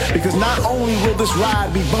seatbelts, because not only will this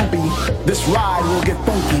ride be bumpy, this ride will get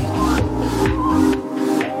funky.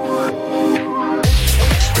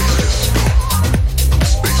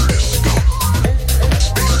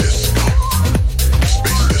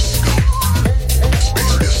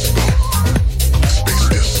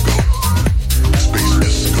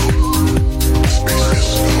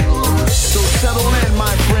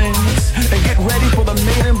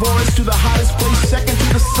 To the hottest place, second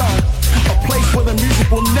to the sun. A place where the music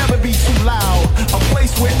will never be too loud. A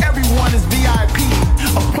place where everyone is VIP.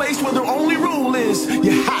 A place where the only rule is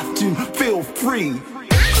you have to feel free.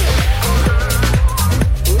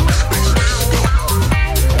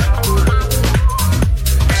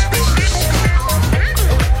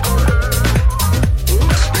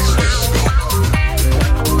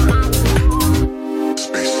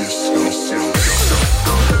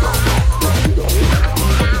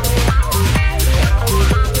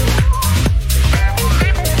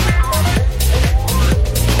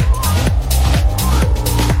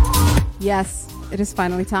 Yes, it is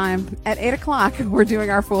finally time. At 8 o'clock, we're doing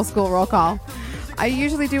our Phoole School roll call. I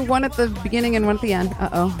usually do one at the beginning and one at the end.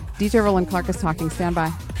 Uh-oh. DJ Roland Clark is talking. Stand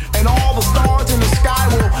by. And all the stars in the sky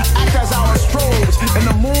will act as our strobes, and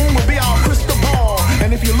the moon will be our crystal ball.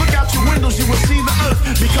 And if you look out your windows, you will see the earth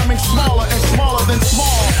becoming smaller and smaller than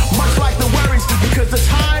small. Much like the worries, because the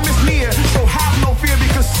time is near. So have no fear,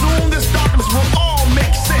 because soon this darkness will all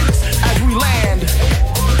make sense as we land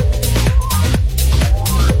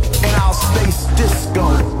in our space disco.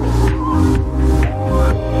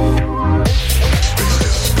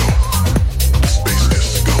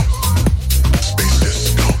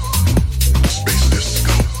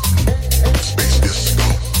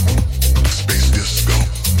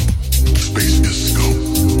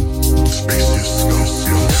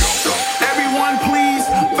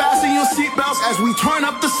 As we turn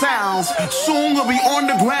up the sounds, soon we'll be on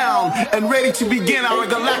the ground and ready to begin our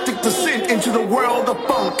galactic descent into the world of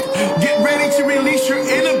funk. Get ready to release your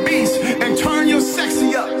inner beast and turn your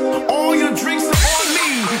sexy up. All your drinks are on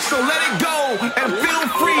me, so let it go and feel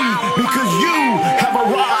free, because you have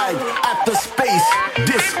arrived at the space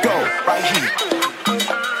disco right here.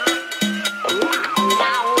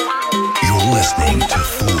 You're listening to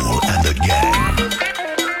Phoole and the Gang.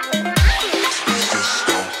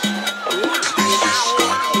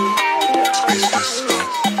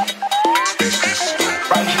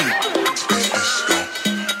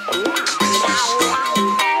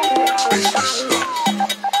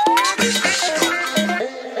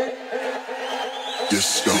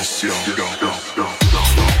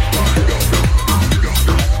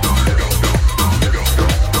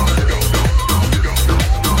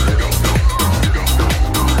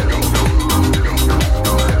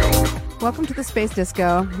 Welcome to the Space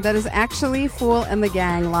Disco. That is actually Phoole and the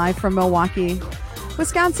Gang, live from Milwaukee,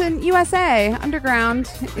 Wisconsin, USA, underground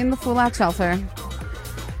in the Phoole Shelter,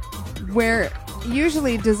 where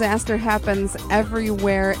usually disaster happens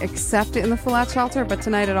everywhere except in the Phoole Shelter, but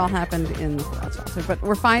tonight it all happened in the Phoole Shelter. But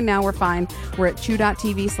we're fine now, we're fine. We're at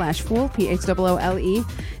chew.tv/Phoole, Phoole,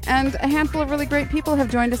 and a handful of really great people have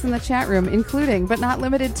joined us in the chat room, including, but not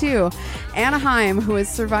limited to, Anaheim, who is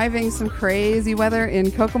surviving some crazy weather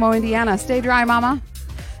in Kokomo, Indiana. Stay dry, mama.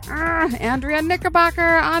 Andrea Knickerbocker.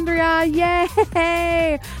 Andrea,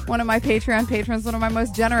 yay! One of my Patreon patrons, one of my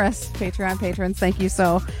most generous Patreon patrons. Thank you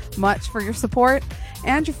so much for your support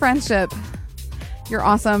and your friendship. You're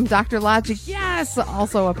awesome. Dr. Logic, yes!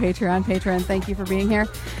 Also a Patreon patron. Thank you for being here.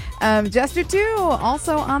 Jester 2,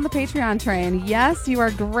 also on the Patreon train. Yes, you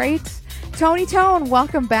are great. Tony Tone,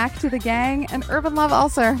 welcome back to the gang. And Urban Love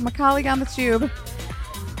Ulcer, my colleague on the tube.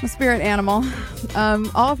 My spirit animal.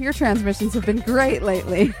 All of your transmissions have been great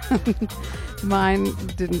lately. Mine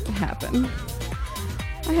didn't happen.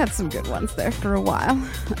 I had some good ones there for a while.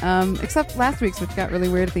 Except last week's, which got really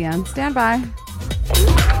weird at the end. Stand by.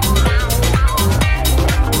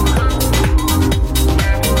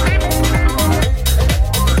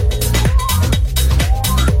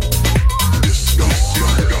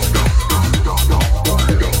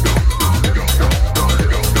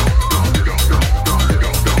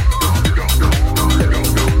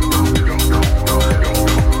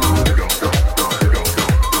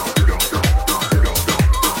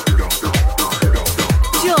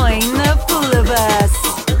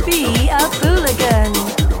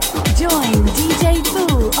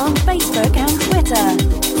 Facebook and Twitter.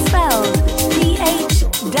 Spelled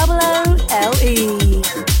PHOOLE.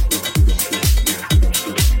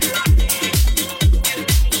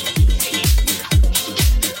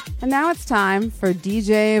 And now it's time for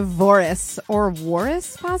DJ Voris, or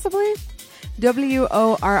Warris, possibly?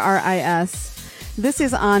 Worris. This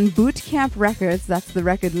is on Boot Camp Records, that's the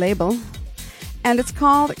record label, and it's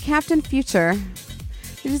called Captain Future.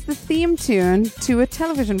 It is the theme tune to a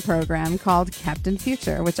television program called Captain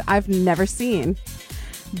Future, which I've never seen,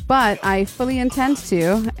 but I fully intend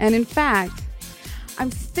to, and in fact,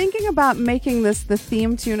 I'm thinking about making this the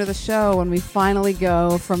theme tune of the show when we finally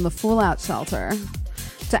go from the Phoole Out shelter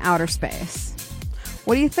to outer space.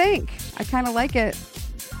 What do you think? I kind of like it.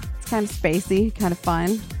 It's kind of spacey, kind of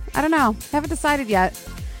fun. I don't know. Haven't decided yet.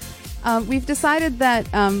 We've decided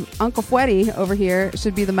that Uncle Fweddy over here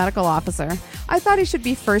should be the medical officer. I thought he should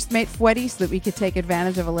be First Mate Fweddy so that we could take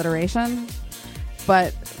advantage of alliteration.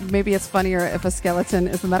 But maybe it's funnier if a skeleton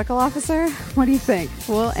is the medical officer. What do you think?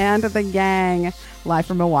 Phoole and the Gang. Live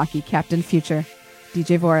from Milwaukee, Captain Future.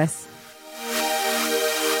 DJ Voris.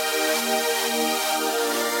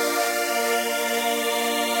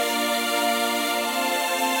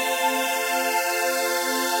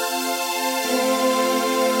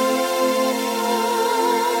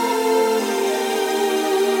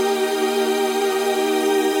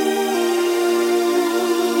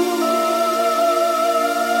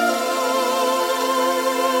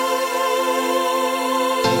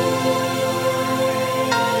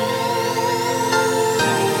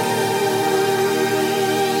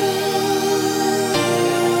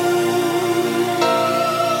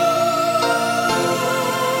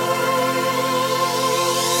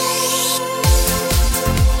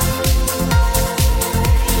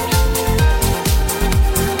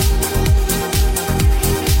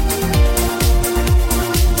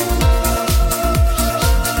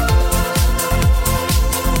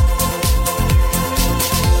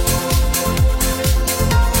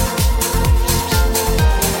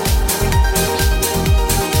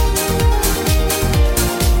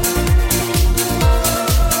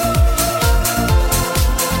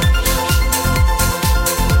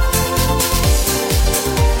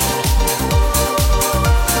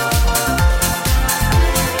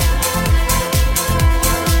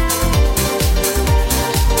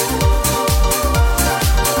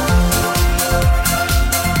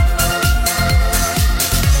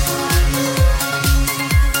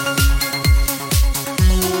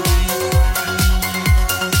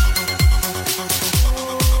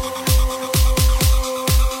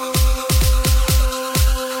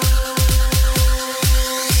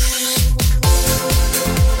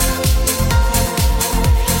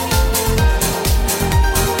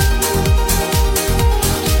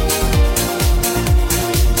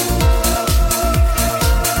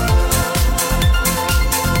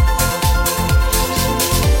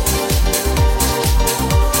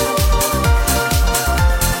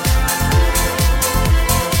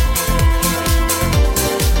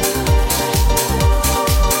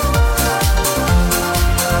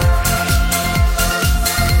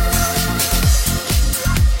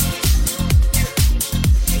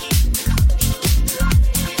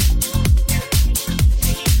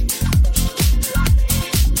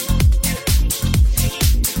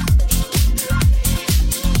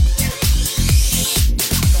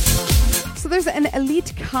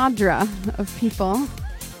 Cadre of people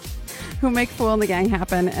who make Phoole and the Gang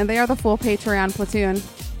happen, and they are the Phoole Patreon platoon.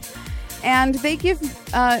 And they give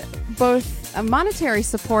both monetary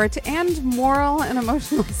support and moral and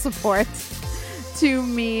emotional support to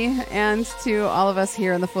me and to all of us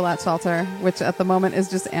here in the Phoole Out shelter, which at the moment is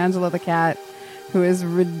just Angela the cat, who is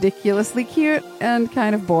ridiculously cute and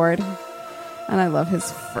kind of bored. And I love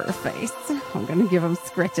his fur face. I'm going to give him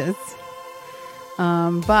scritches.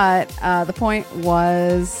 But the point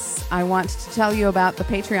was, I want to tell you about the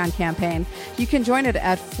Patreon campaign. You can join it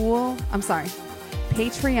at patreon.com,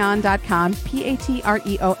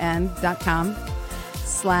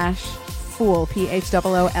 patreon.com/Phoole,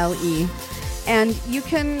 PHOOLE. And you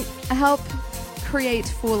can help create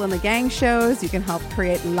Phoole and the Gang shows. You can help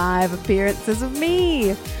create live appearances of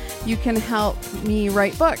me. You can help me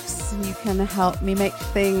write books. You can help me make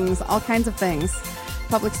things, all kinds of things.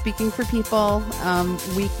 Public speaking for people,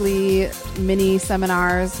 weekly mini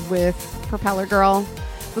seminars with Propeller Girl.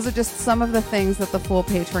 Those are just some of the things that the Phoole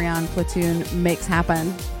Patreon platoon makes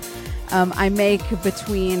happen. I make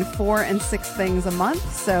between 4 and 6 things a month,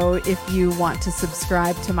 so if you want to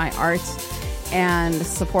subscribe to my art and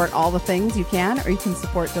support all the things, you can, or you can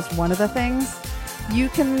support just one of the things. You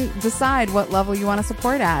can decide what level you want to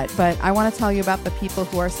support at, but I want to tell you about the people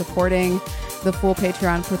who are supporting the Phoole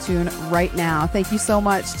Patreon platoon right now. Thank you so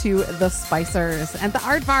much to the Spicers and the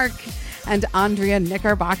Aardvark and Andrea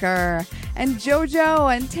Knickerbocker and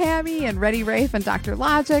Jojo and Tammy and Reddy Rafe and Dr.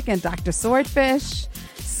 Logic and Dr. Swordfish,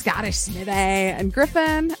 Scottish Smithy and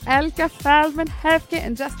Griffin, Elke Feldman, Hefke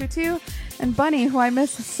and Jester 2 and Bunny, who I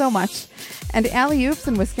miss so much, and Allie Oops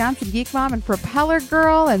and Wisconsin Geek Mom and Propeller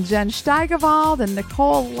Girl and Jen Steigewald and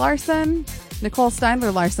Nicole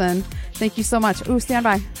Steindler Larson. Thank you so much. Ooh, stand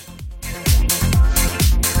by.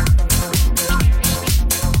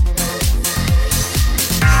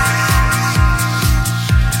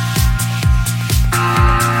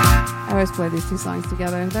 I always play these two songs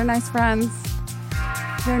together. They're nice friends.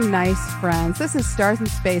 They're nice friends. This is Stars in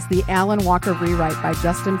Space, the Alan Walker rewrite by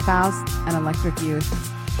Justin Faust and Electric Youth.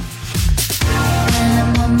 When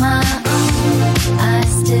I'm on my own, I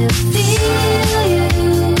still feel you,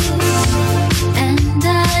 and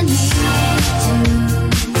I need to.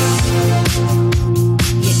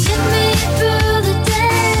 You get me through the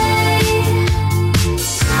day,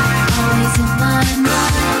 always in my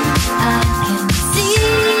mind. I can see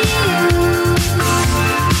you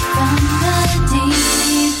from the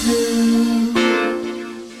deep blue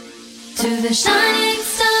to the shining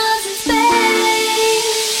stars in space.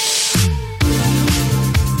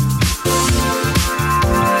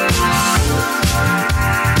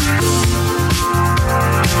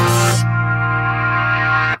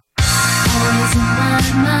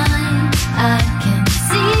 Mind, I can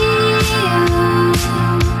see you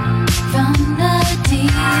from the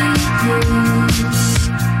deep blue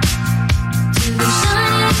to the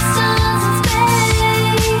shining stars in space.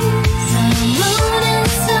 Sun, moon, and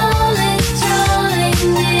slowly drawing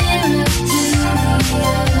nearer to the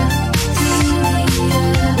earth,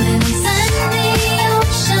 when we send the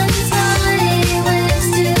ocean's mighty waves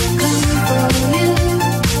to come for you.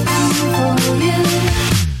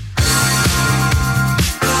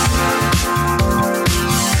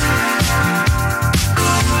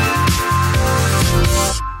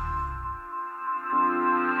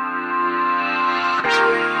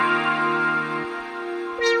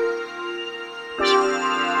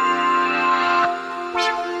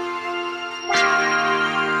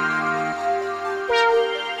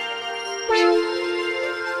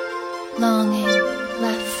 Longing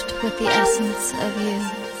left with the essence of you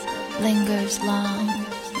lingers long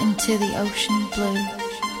into the ocean blue.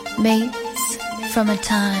 Mates from a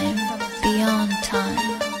time beyond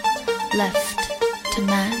time, left to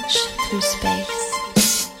match through space.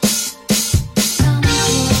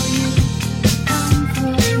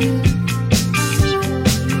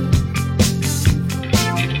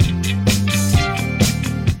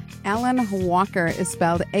 Alan Walker is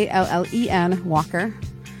spelled Allen Walker.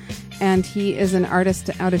 And he is an artist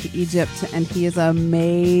out of Egypt, and he is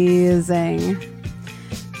amazing.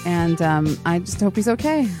 And I just hope he's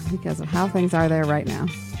okay because of how things are there right now.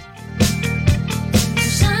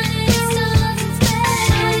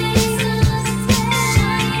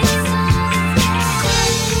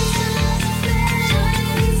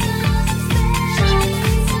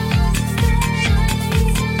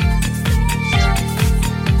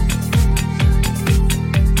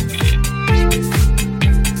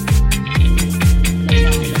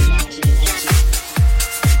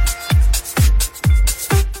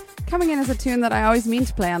 A tune that I always mean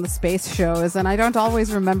to play on the space shows, and I don't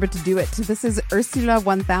always remember to do it. This is Ursula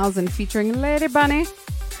 1000 featuring Lady Bunny,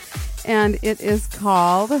 and it is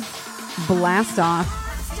called Blast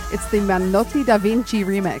Off. It's the Manotti Da Vinci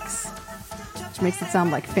remix, which makes it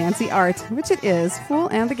sound like fancy art, which it is. Phoole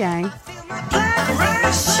and the Gang.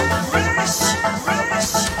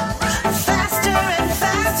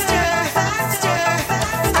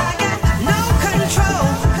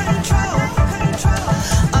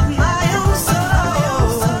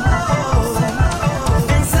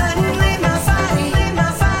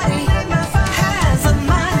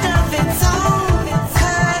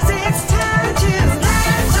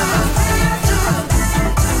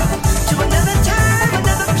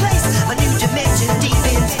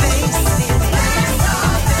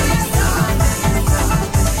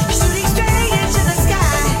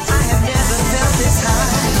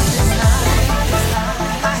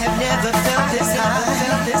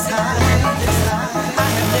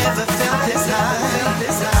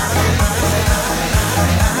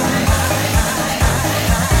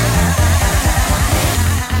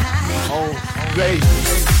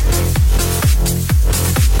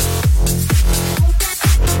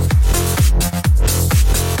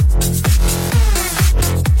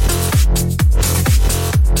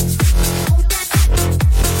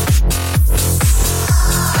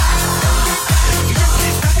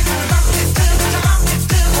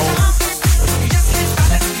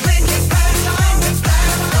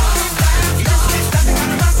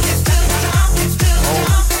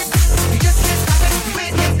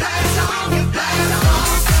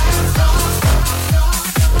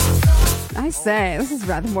 say, this is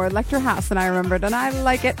rather more electro house than I remembered, and I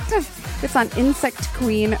like it. It's on Insect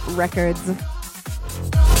Queen Records.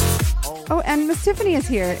 Oh, and Miss Tiffany is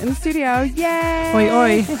here in the studio. Yay! Oi,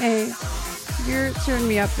 oi. Hey, you're cheering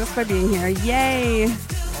me up just by being here. Yay!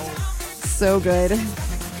 So good.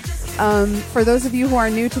 For those of you who are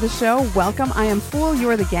new to the show, welcome. I am Phoole. You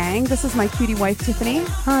are the gang. This is my cutie wife, Tiffany.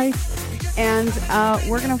 Hi. And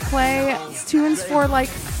we're going to play tunes for like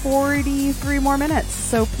 43 more minutes.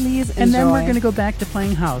 So please enjoy. And then we're going to go back to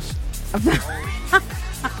playing house.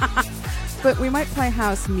 But we might play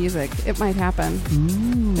house music. It might happen.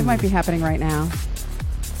 Ooh. It might be happening right now.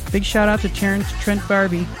 Big shout out to Trent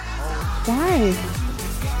Barbie. Why?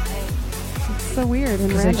 It's so weird and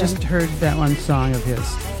Because I random. just heard that one song of his.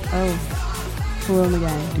 Oh. Phoole in the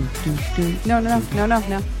gang. No.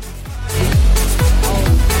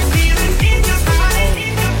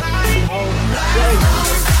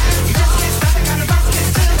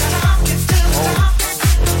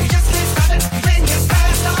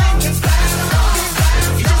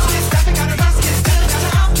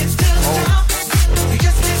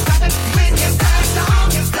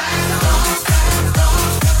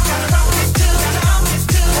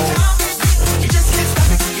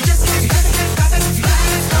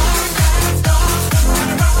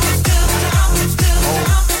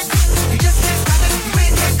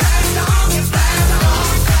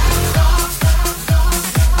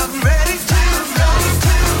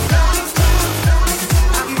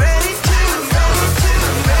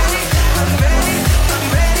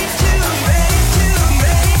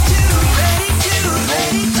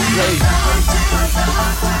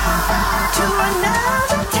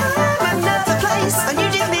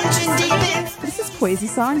 Quasi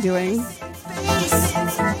song doing?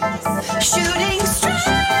 Shooting straight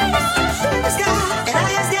up in the sky, and I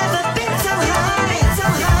have never been so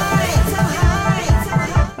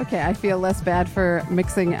high. Okay, I feel less bad for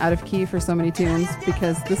mixing out of key for so many tunes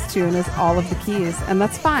because this tune is all of the keys, and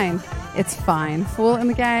that's fine. It's fine. Phoole in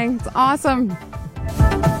the gang. It's awesome.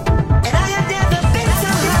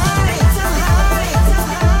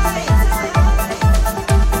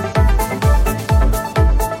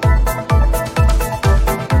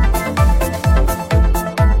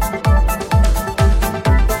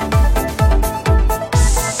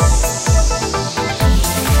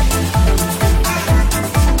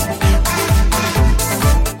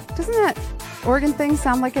 Organ thing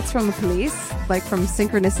sound like it's from the Police, like from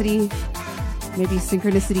Synchronicity, maybe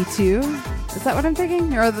Synchronicity 2. Is that what I'm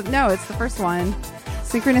thinking? Or no, it's the first one,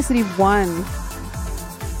 Synchronicity 1.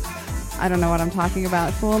 I don't know what I'm talking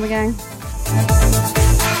about. Phoole in the gang.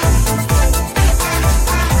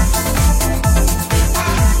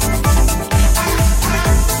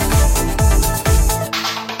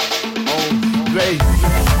 Oh, baby.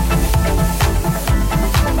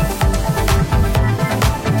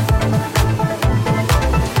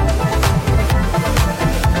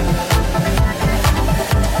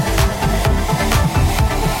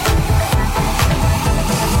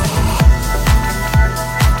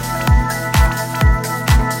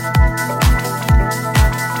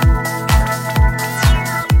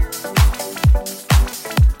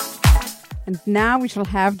 Now we shall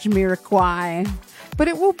have Jamiroquai, but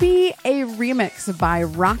it will be a remix by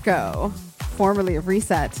Rocco, formerly of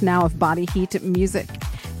Reset, now of Body Heat Music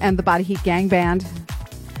and the Body Heat Gang Band.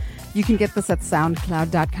 You can get this at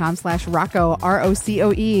soundcloud.com/Rocco,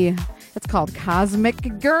 ROCOE. It's called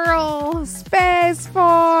Cosmic Girl Space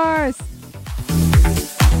Force.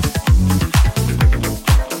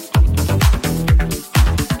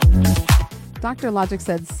 Dr. Logic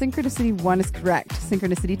said Synchronicity 1 is correct.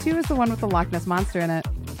 Synchronicity 2 is the one with the Loch Ness Monster in it.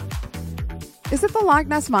 Is it the Loch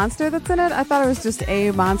Ness Monster that's in it? I thought it was just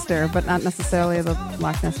a monster, but not necessarily the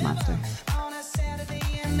Loch Ness Monster.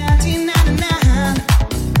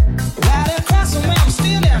 Right across the way I'm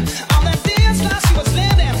still there. On that dance floor she was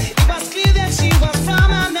living. It was clear that she was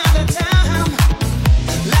from another time.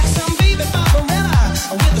 Like some baby Barbarella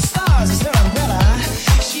with the stars as her umbrella.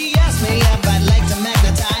 She asked me if I'd like to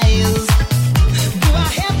magnetize. Do I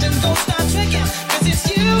have to go start tricking? 'Cause it's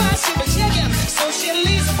you I should be checking. So she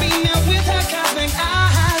leaves a female with her cosmic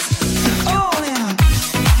eyes. Oh yeah.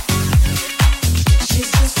 She's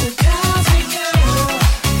just a cosmic girl.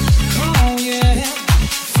 Oh yeah.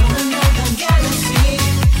 From another galaxy.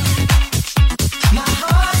 My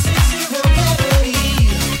heart sings to her melody.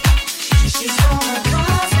 She's from a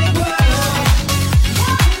cosmic world.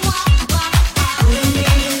 Putting me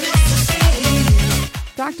in ecstasy.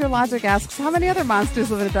 Dr. Logic asks, how many other monsters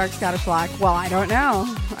live in a dark Scottish loch? Well, I don't know.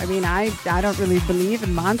 I mean, I don't really believe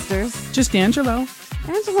in monsters. Just Angelo.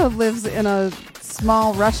 Angelo lives in a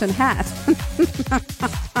small Russian hat.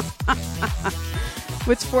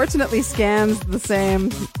 which fortunately scans the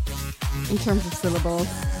same in terms of syllables.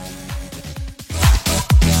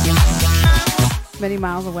 Many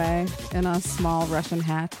miles away in a small Russian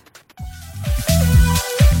hat.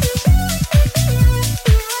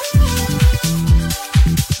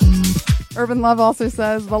 Urban Love also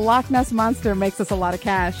says, the Loch Ness Monster makes us a lot of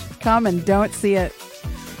cash. Come and don't see it.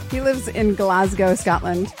 He lives in Glasgow,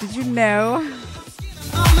 Scotland. Did you know?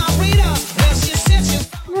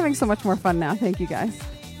 I'm having so much more fun now. Thank you, guys.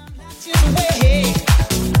 It's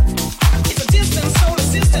a distant solar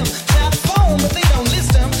system. Telephone, but they don't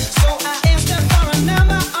list them. So I asked her for a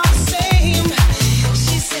number of the same.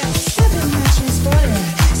 She said, 7 my transporter,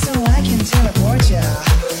 so I can teleport ya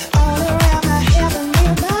all around my heavenly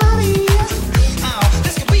body. Oh,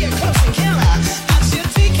 this could be a close encounter. I should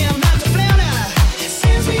take him not to flounder.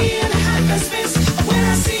 Sends me in hyperspace when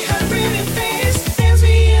I see her pretty face. Sends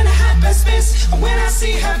me in hyperspace when I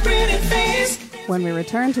see her pretty face. When we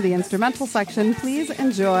return to the instrumental section, please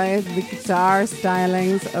enjoy the guitar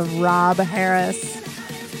stylings of Rob Harris,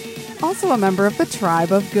 also a member of the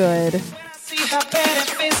Tribe of Good. See her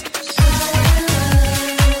pretty face.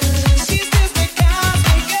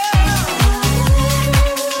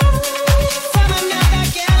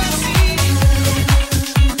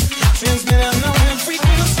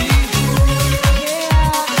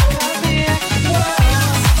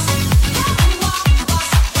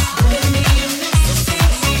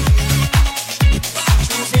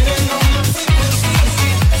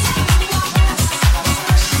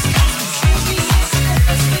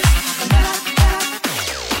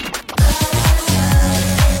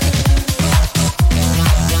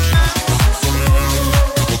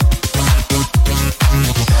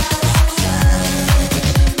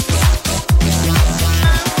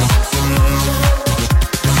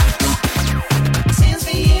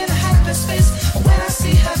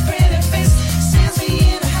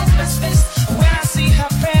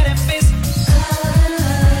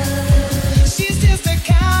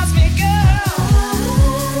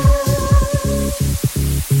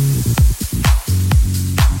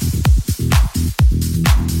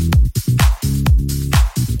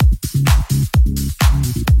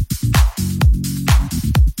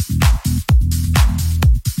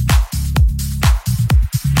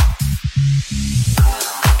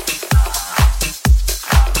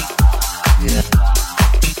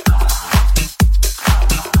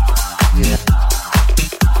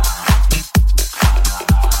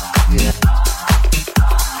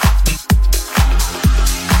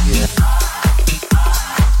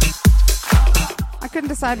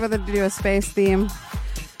 Decide whether to do a space theme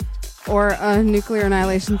or a nuclear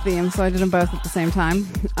annihilation theme, so I did them both at the same time.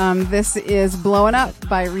 This is Blowin' Up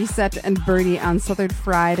by Reset and Birdie on Southern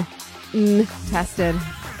Fried Tested.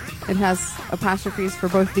 It has apostrophes for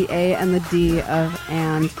both the A and the D of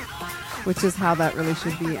and, which is how that really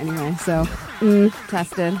should be anyway. So,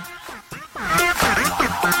 tested.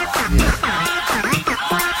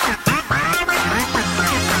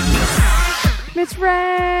 Mitch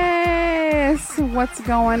Race, what's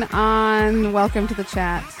going on? Welcome to the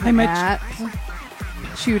chat. Hi, Mitch. At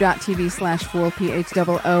chew.tv/Phoole,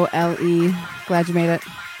 Phoole. Glad you made it.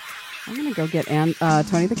 I'm going to go get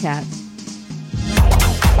Tony the cat.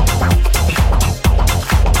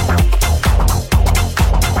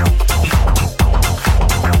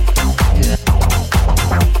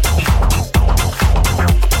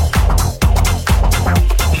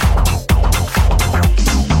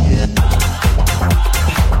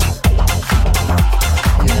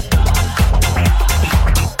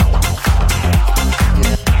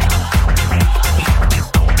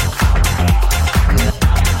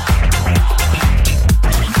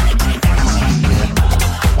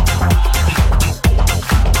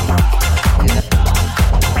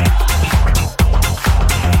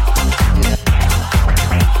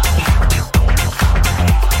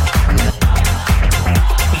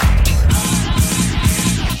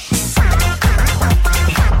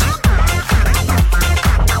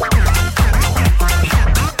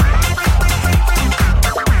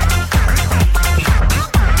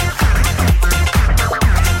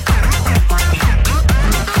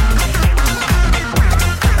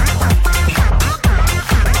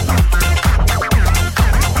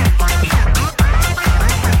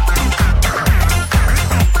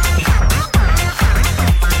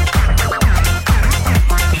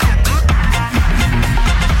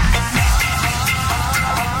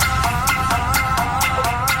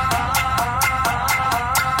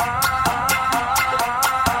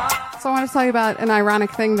 Tell you about an ironic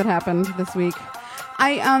thing that happened this week.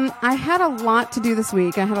 I had a lot to do this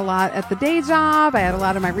week. I had a lot at the day job. I had a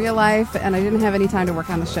lot in my real life, and I didn't have any time to work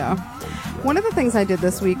on the show. One of the things I did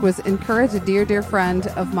this week was encourage a dear, dear friend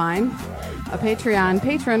of mine, a Patreon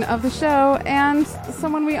patron of the show, and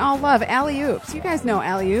someone we all love, Allie Oops. You guys know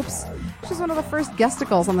Allie Oops. She's one of the first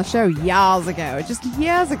guesticles on the show years ago, just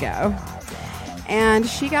years ago. And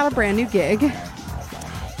she got a brand new gig.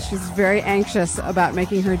 She's very anxious about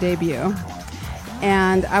making her debut.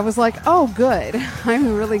 And I was like, oh, good.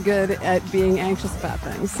 I'm really good at being anxious about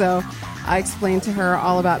things. So I explained to her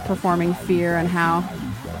all about performing fear and how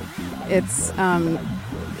it's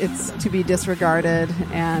to be disregarded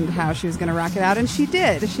and how she was going to rock it out. And she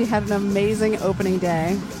did. She had an amazing opening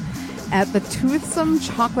day at the Toothsome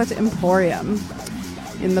Chocolate Emporium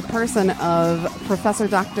in the person of Professor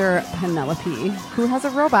Dr. Penelope, who has a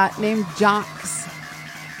robot named Jocks.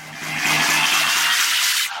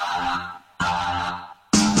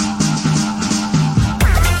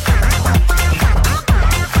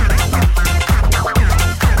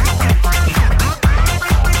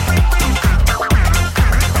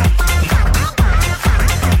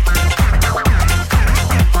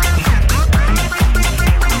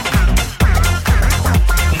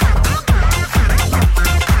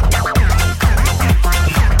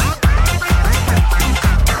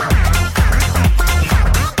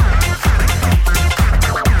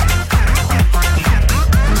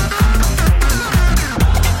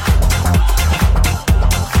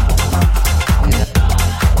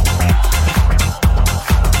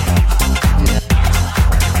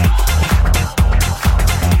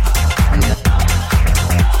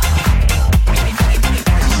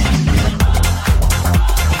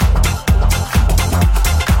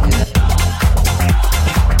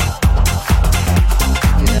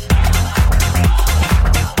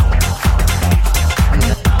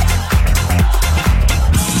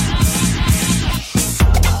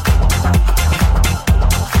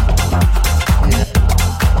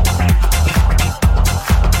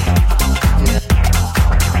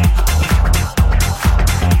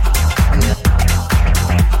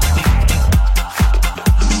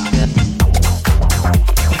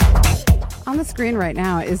 Right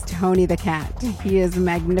now is Tony the cat. He is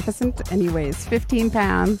magnificent and he weighs 15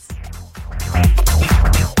 pounds.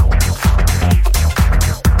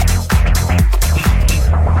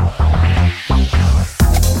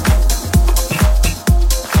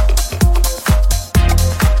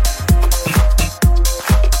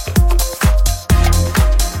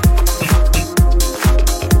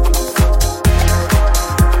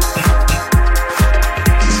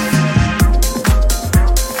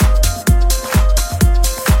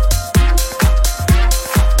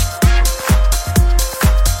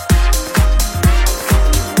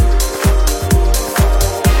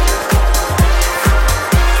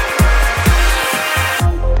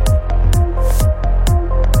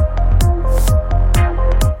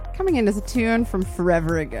 Is a tune from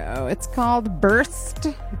forever ago. It's called Burst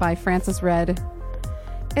by Francis Red.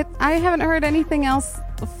 I haven't heard anything else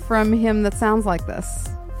from him that sounds like this,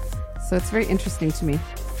 so it's very interesting to me.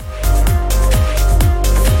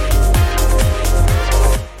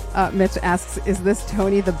 Mitch asks, is this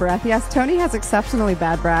Tony the breath? Yes, Tony has exceptionally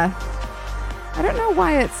bad breath. I don't know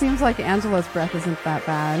why it seems like Angela's breath isn't that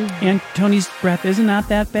bad. And Tony's breath is not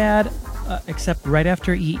that bad, except right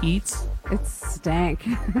after he eats. It's stank.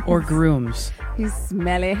 Or grooms. He's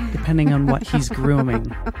smelly. Depending on what he's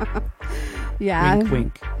grooming. Yeah. Wink,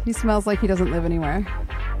 wink. He smells like he doesn't live anywhere.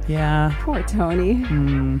 Yeah. Poor Tony.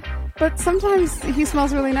 But sometimes he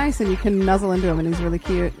smells really nice and you can nuzzle into him and he's really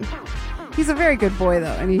cute. He's a very good boy, though,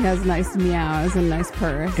 and he has nice meows and nice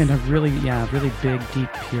purrs. And a really big, deep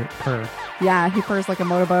purr. Yeah, he purrs like a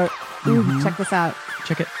motorboat. Ooh, check this out.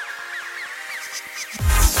 Check it.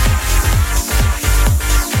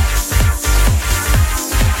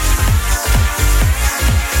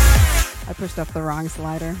 I pushed up the wrong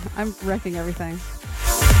slider. I'm wrecking everything.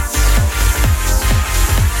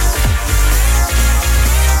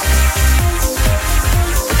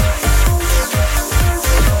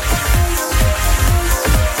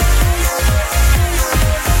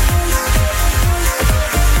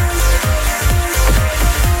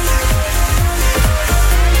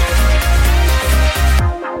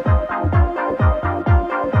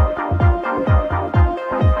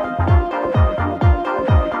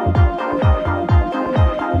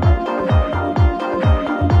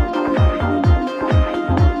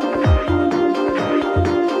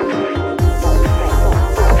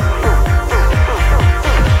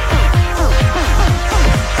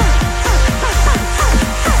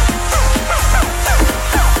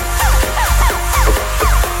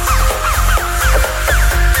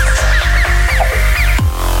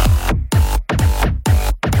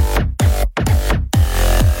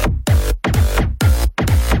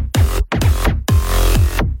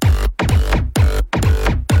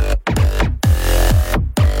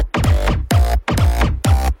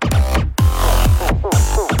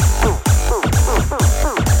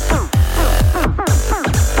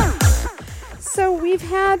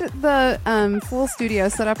 had the Phoole studio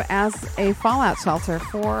set up as a fallout shelter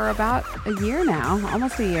for about a year now,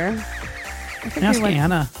 almost a year. I think Ask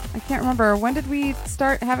Anna. I can't remember. When did we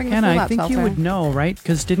start having the Anna, fallout I think shelter? you would know, right?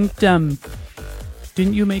 Because didn't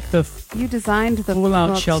you make the You designed the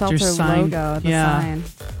fallout shelter sign? logo, the yeah, sign.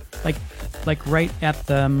 like right at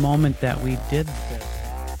the moment that we did this.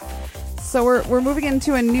 So we're moving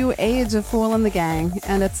into a new age of Phoole and the Gang,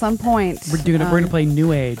 and at some point We're gonna play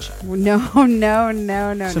New Age. No. Some no.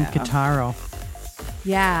 Guitaro.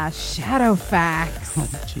 Yeah, Shadowfax. Oh,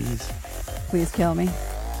 jeez. Please kill me.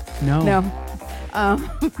 No.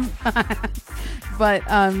 But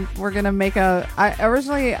we're gonna make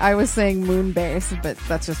originally I was saying Moonbase, but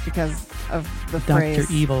that's just because of the Dr. phrase.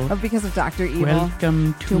 Evil. Because of Dr. Evil.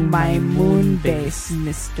 Welcome to my Moonbase,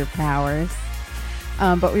 Mr. Powers.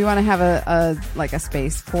 But we want to have a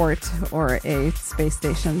space port or a space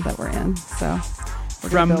station that we're in. So we're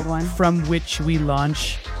gonna build one. From which we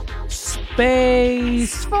launch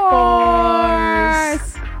Space Force.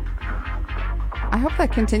 I hope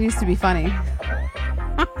that continues to be funny.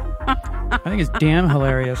 I think it's damn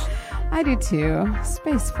hilarious. I do too.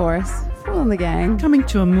 Space Force. Phoole and the Gang. Coming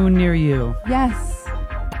to a moon near you. Yes.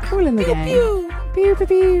 Phoole and the Gang. Pew. Pew, pew,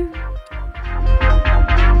 pew.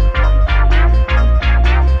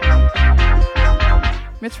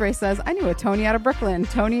 Mitch Ray says, I knew a Tony out of Brooklyn.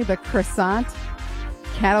 Tony the Croissant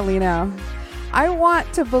Catalino. I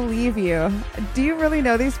want to believe you. Do you really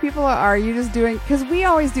know these people, or are you just doing... Because we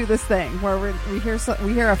always do this thing where we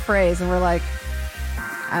hear a phrase and we're like,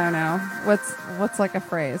 I don't know. What's like a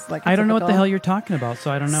phrase? Like I don't know what the hell you're talking about,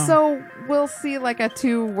 so I don't know. So we'll see like a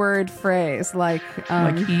 2-word phrase like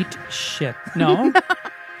eat shit. No?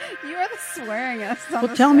 You are the swearingest.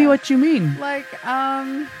 Well, tell me what you mean. Like,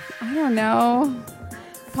 I don't know.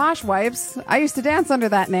 Posh Wipes. I used to dance under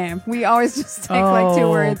that name. We always just take like 2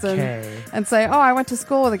 words and say, oh, I went to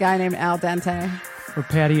school with a guy named Al Dente. Or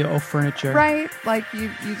patio furniture. Right? Like you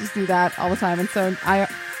just do that all the time. And so I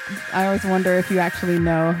always wonder if you actually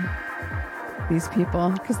know these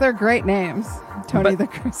people because they're great names. Tony the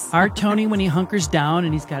Chris. Our Tony, when he hunkers down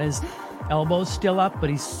and he's got his elbows still up, but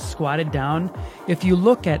he's squatted down. If you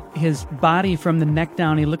look at his body from the neck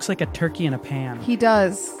down, he looks like a turkey in a pan. He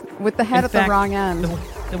does, with the head at the wrong end.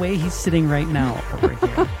 The way he's sitting right now over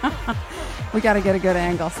here. We got to get a good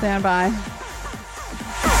angle. Stand by.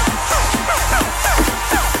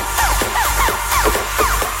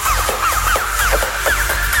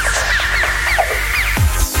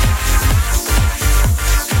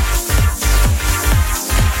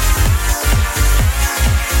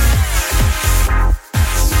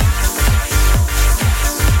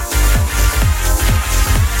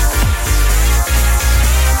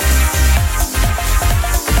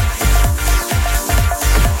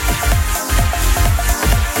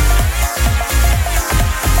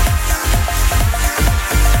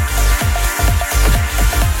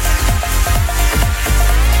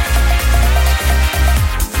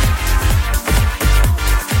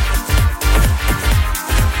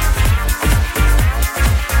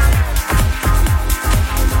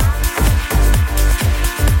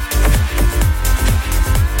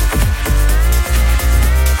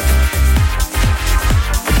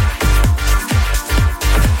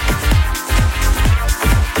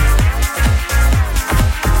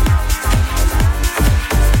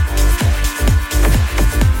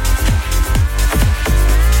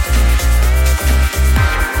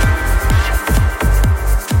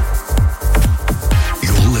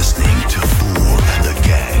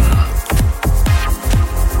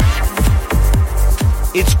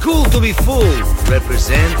 It's cool to be Phoole.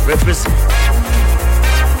 Represent.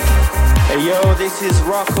 Hey yo, this is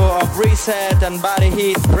Rocco of Reset and Body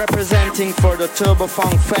Heat representing for the Turbo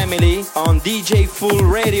Funk family on DJ Phoole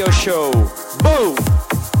Radio Show. Boom!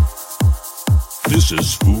 This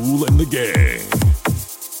is Phoole and the Gang.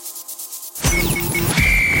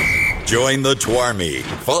 Join the Twarmy.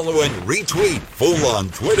 Follow and retweet Phoole on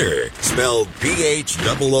Twitter, spelled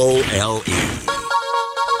Phoole.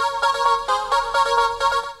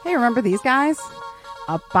 Hey, remember these guys?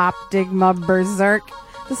 A Bop Digma Berserk.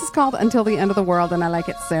 This is called Until the End of the World, and I like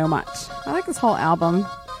it so much. I like this whole album,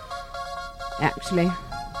 actually.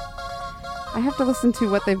 I have to listen to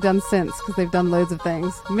what they've done since, because they've done loads of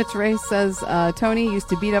things. Mitch Ray says Tony used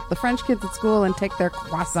to beat up the French kids at school and take their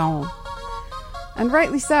croissant. And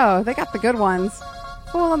rightly so. They got the good ones.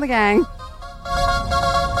 Phoole and the Gang.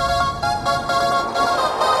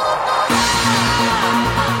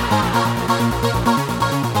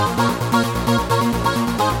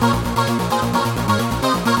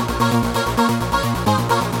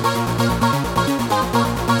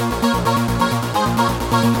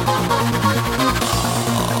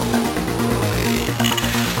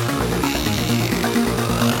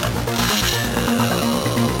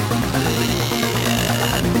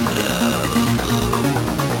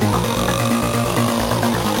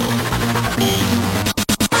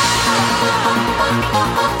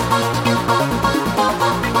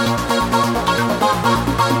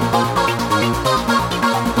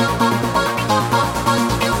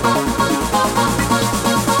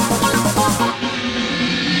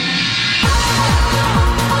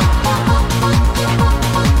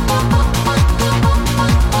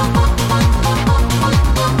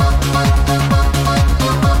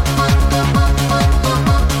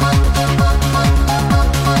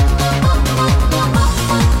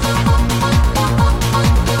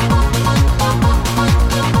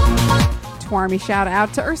 Army. Shout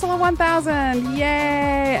out to Ursula 1000. Yay!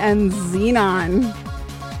 And Xenon.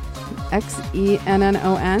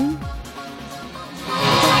 Xennon.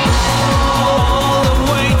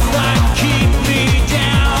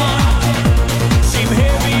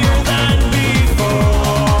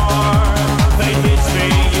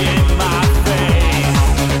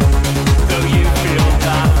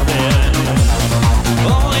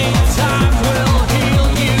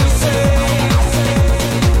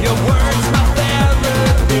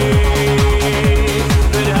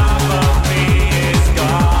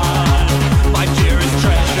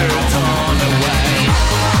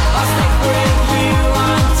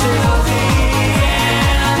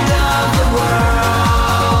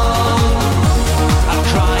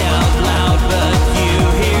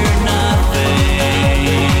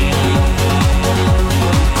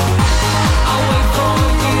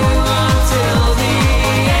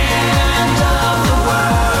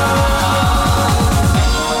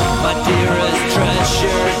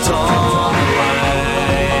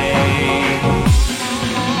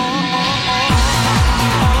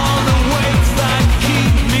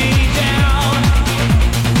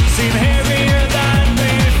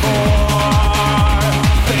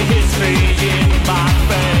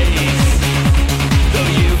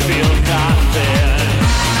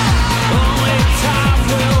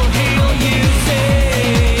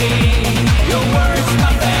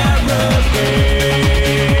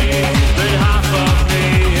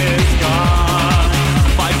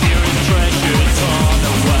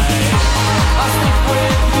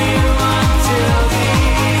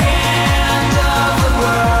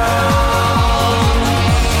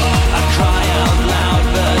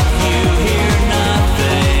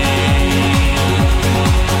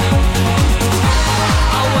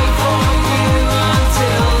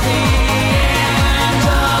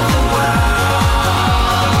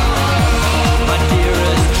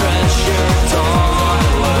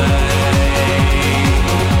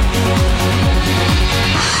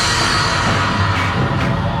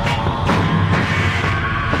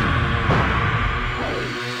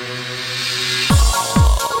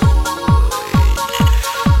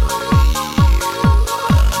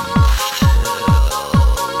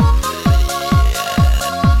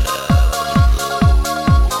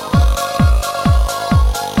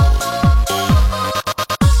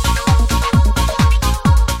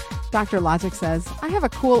 Dr. Logic says, I have a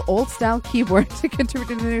cool old-style keyboard to contribute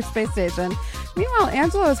to the new space station. Meanwhile,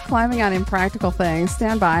 Angelo is climbing on impractical things.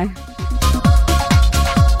 Stand by.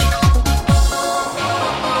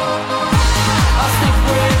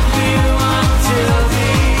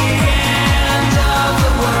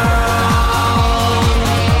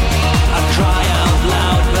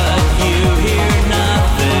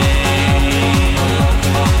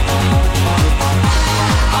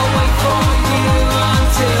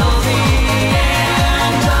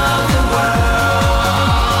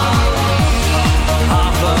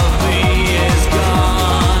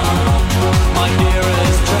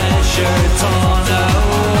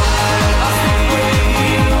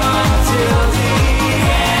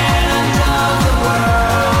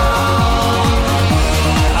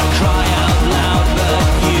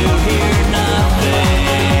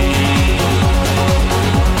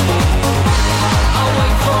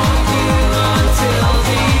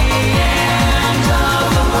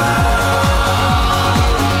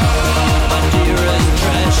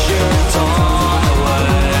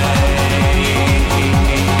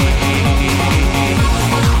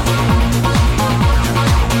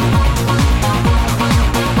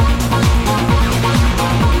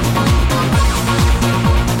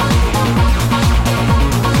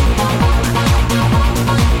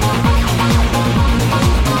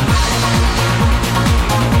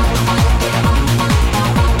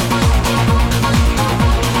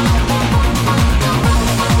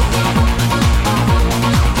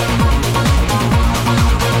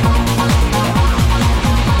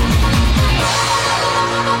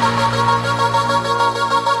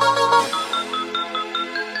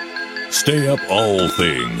 Stay up all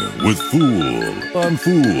thing with Phoole on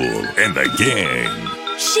Phoole and the Gang.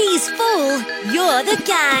 She's Phoole, you're the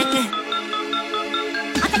gang.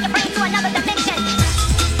 I'll take your brain to another dimension.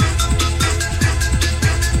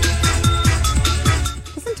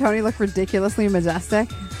 Doesn't Tony look ridiculously majestic?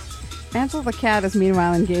 Angela the cat is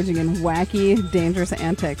meanwhile engaging in wacky, dangerous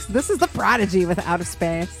antics. This is the Prodigy with Out of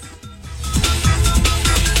Space.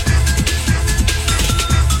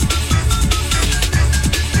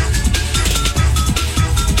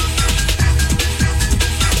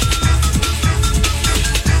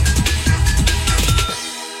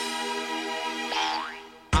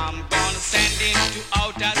 I'm gonna send it to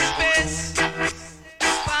outer space.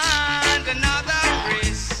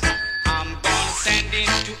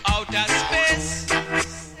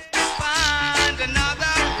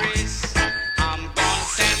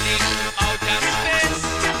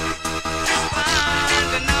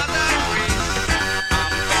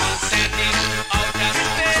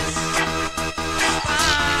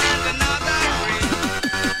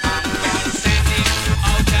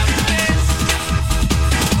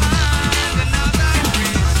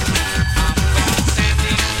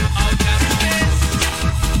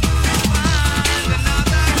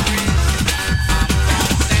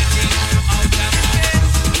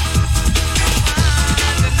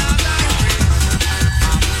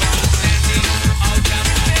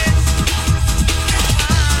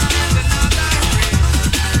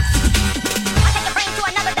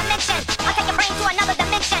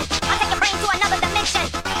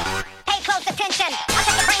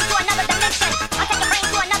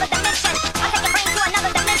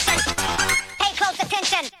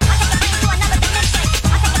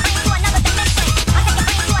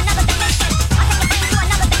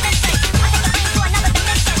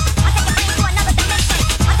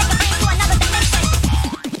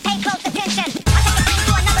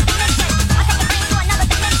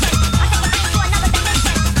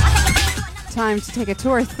 time to take a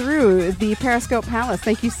tour through the Periscope Palace.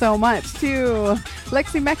 Thank you so much to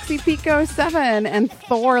Lexi Mexi Pico 7 and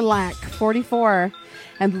Thorlac 44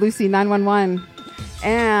 and Lucy 911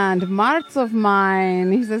 and Marts of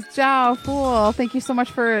Mine. He says, "Ciao, Phoole. Thank you so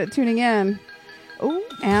much for tuning in." Oh,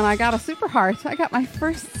 and I got a super heart. I got my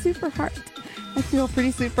first super heart. I feel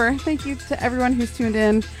pretty super. Thank you to everyone who's tuned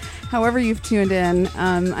in. However you've tuned in,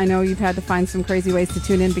 I know you've had to find some crazy ways to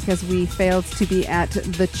tune in because we failed to be at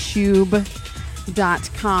thetube.com,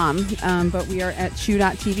 but we are at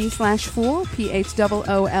chew.tv/Phoole, Phoole.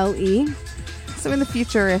 So in the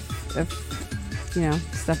future, if you know,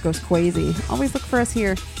 stuff goes crazy, always look for us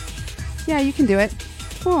here. Yeah, you can do it.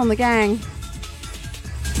 Phoole and the gang.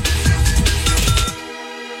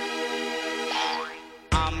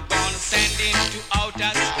 I'm gonna send into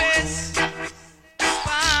outer space.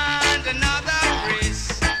 Find another race.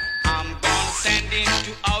 I'm gonna send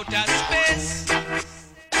into outer space.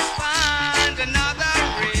 Find another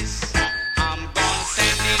race. I'm gonna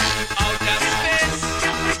send into outer space.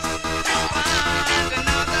 Find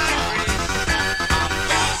another race. I'm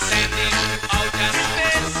gonna send into outer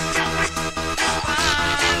space.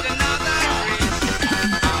 Find another race.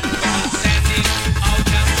 I'm gonna send into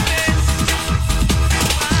outer space. Find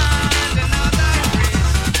another race.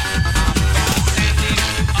 I'm gonna send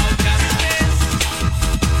into outer space.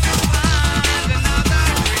 Find another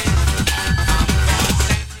race.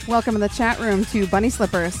 Welcome in the chat room to Bunny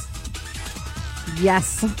Slippers.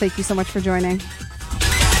 Yes, thank you so much for joining.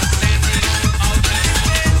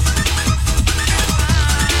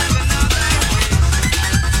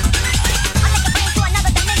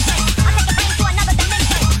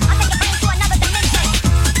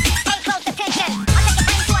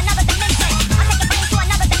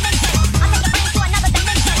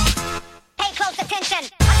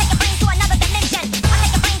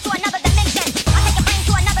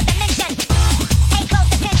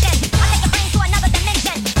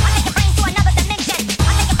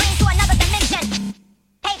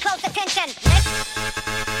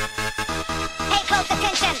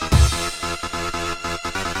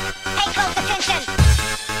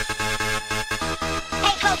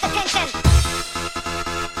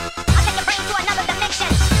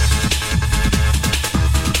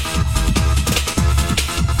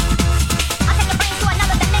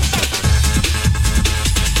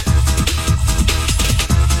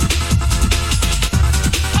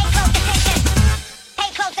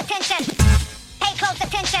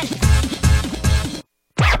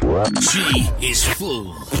 She is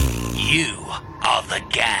Phoole. You are the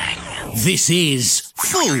gang. This is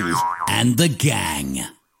Phoole and the Gang.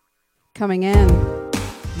 Coming in,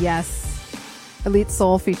 yes, Elite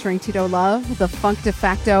Soul featuring Tito Love, the funk de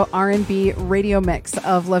facto R&B radio mix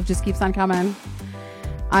of Love Just Keeps On Coming.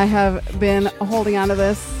 I have been holding on to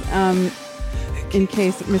this in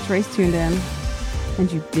case Mitch Race tuned in,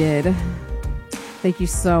 and you did. Thank you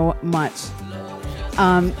so much.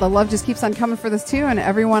 The love just keeps on coming for this too, and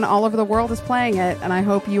everyone all over the world is playing it, and I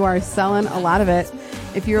hope you are selling a lot of it.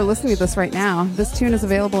 If you're listening to this right now, this tune is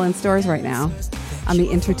available in stores right now on the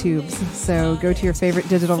Intertubes, so go to your favorite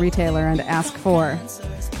digital retailer and ask for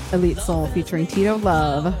Elite Soul featuring Tito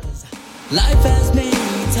Love. Life has many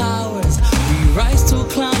towers, we rise to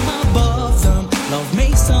climb above them. Love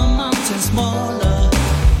makes the mountains smaller.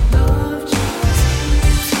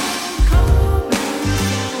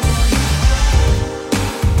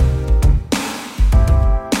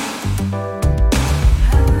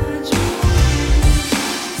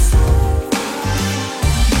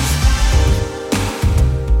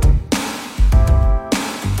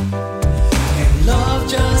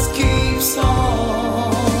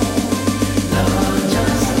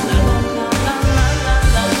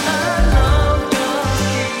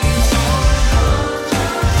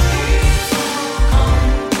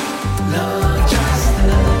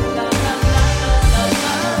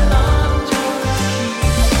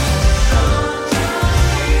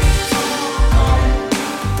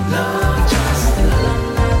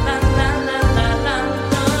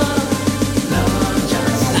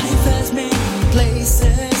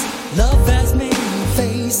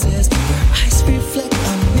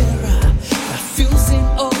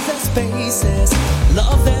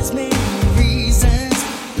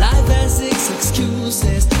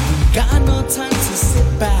 excuses. We got no time to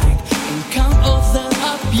sit back and count all the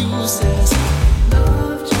abuses.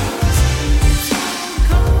 Love just keeps on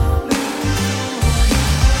coming.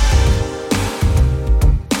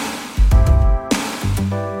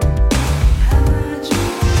 Had you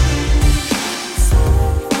been so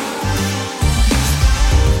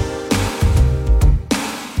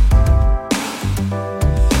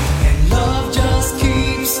and love just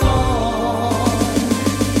keeps on.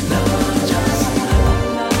 Love just,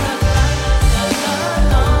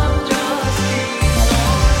 love just keeps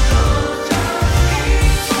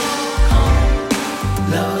on.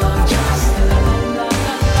 Love just keeps on.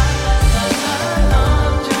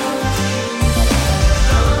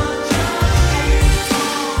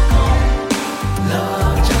 Love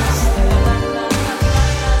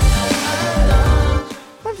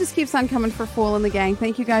Love just keeps on coming for Phoole and the gang.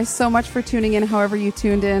 Thank you guys so much for tuning in, however you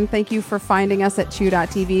tuned in. Thank you for finding us at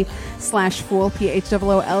chew.tv/Phoole,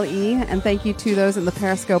 Phoole. And thank you to those in the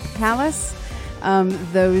Periscope Palace,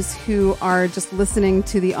 those who are just listening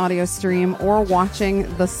to the audio stream or watching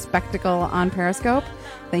the spectacle on Periscope.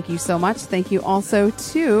 Thank you so much. Thank you also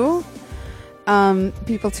to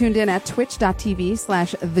people tuned in at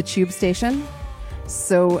twitch.tv/The Tube Station.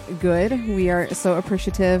 So good. We are so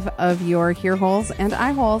appreciative of your ear holes and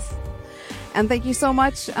eye holes. And thank you so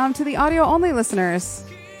much to the audio only listeners.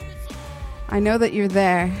 I know that you're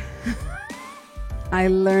there. I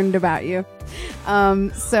learned about you.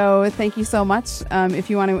 So thank you so much. If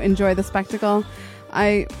you want to enjoy the spectacle,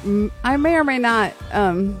 I may or may not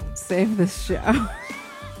save this show.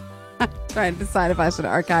 I'm trying to decide if I should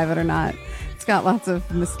archive it or not. It's got lots of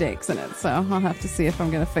mistakes in it, so I'll have to see if I'm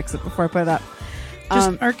going to fix it before I put it up.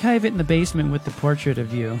 Just archive it in the basement with the portrait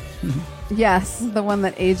of you. Yes, the one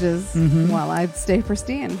that ages while I stay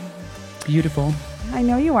pristine. Beautiful. I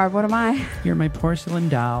know you are. What am I? You're my porcelain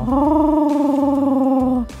doll.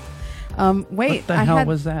 Oh. Wait. What the hell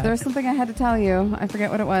was that? There's something I had to tell you. I forget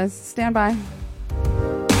what it was. Stand by.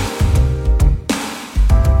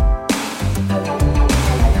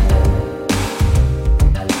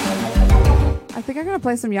 I think I'm going to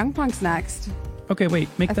play some Young Punks next. Okay, wait.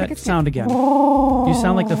 Make that it's sound gonna- again. Oh. You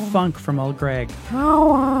sound like the funk from Old Greg.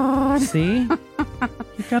 Howard. See? You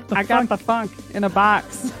got the I got the funk in a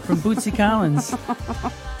box. from Bootsy Collins.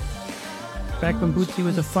 Back when Bootsy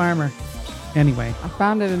was a farmer. Anyway. I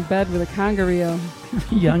found it in bed with a conga reel.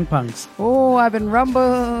 Young Punks. Oh, I've been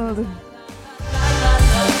rumbled.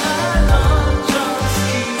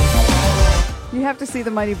 You have to see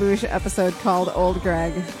the Mighty Boosh episode called Old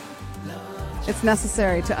Greg. It's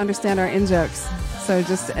necessary to understand our in-jokes, so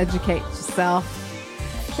just educate yourself.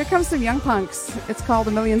 Here comes some Young Punks. It's called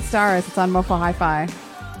A Million Stars. It's on Mofo Hi-Fi.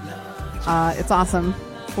 It's awesome.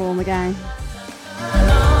 Phoole and the gang.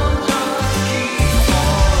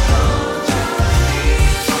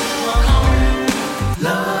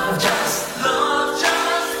 Love just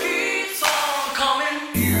keeps on coming.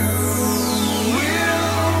 You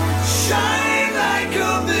will shine like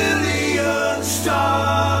a million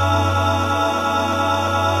stars.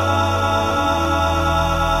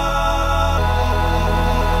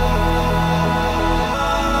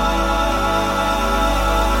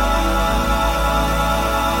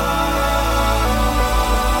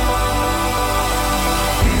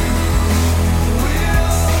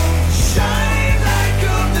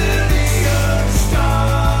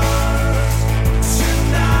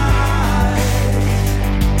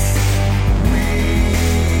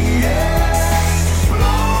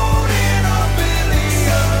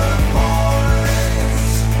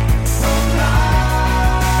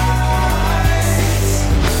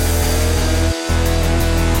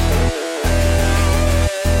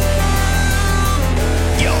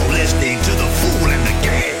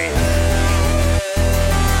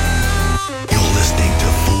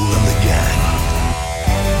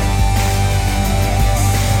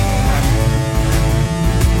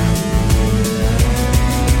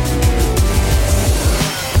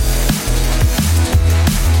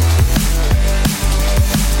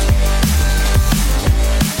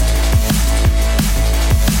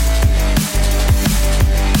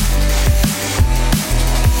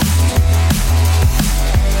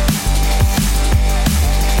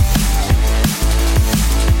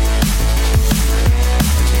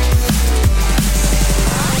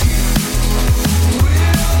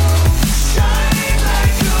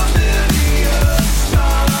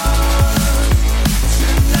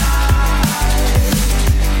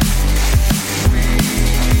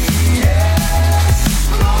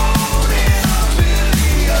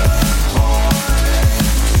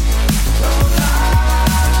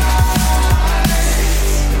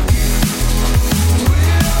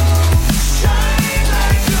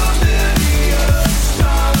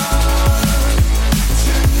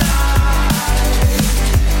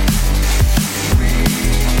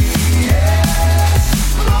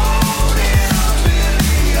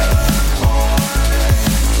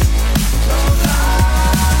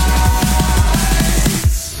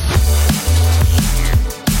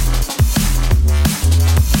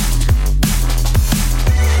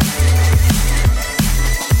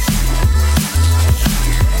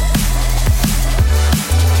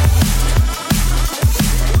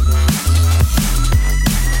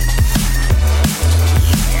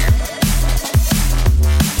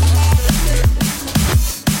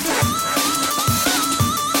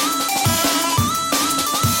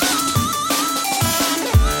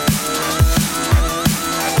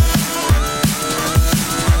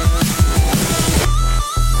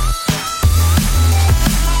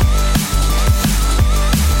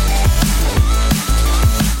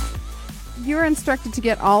 were instructed to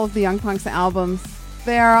get all of the Young Punks albums,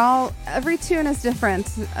 every tune is different,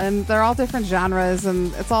 and they're all different genres,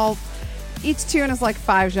 and each tune is like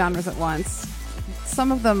 5 genres at once.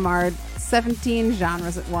 Some of them are 17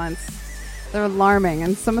 genres at once. They're alarming,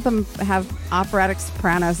 and some of them have operatic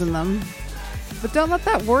sopranos in them. But don't let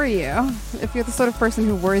that worry you if you're the sort of person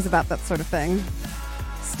who worries about that sort of thing.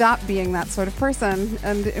 Stop being that sort of person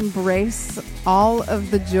and embrace all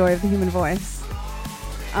of the joy of the human voice.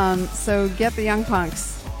 So get the Young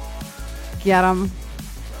Punks. Get them.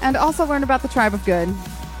 And also learn about the Tribe of Good.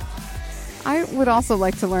 I would also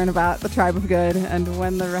like to learn about the Tribe of Good and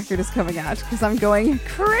when the record is coming out, because I'm going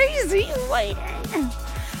crazy waiting.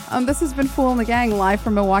 This has been Phoole and the Gang live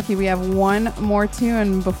from Milwaukee. We have one more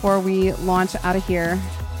tune before we launch out of here.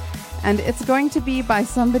 And it's going to be by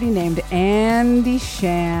somebody named Andy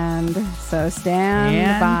Shand. So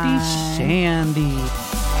stand by. Andy Shandy.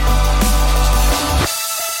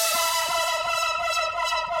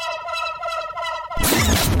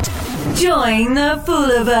 Join the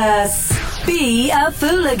Fooleverse. Be a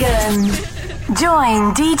Fooligan.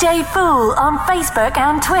 Join DJ Phoole on Facebook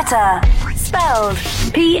and Twitter. Spelled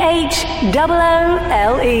Phoole.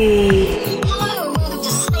 Hello, welcome to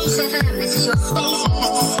Space FM. This is your Space Boy.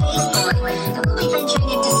 And we'll be venturing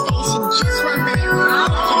into space in just 1 minute right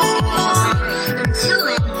after this commercial break. Until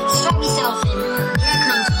then, strap yourself in. Here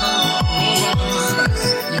comes home. We're heading to space.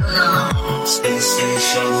 You'll know. Space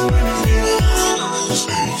station.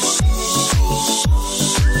 Space.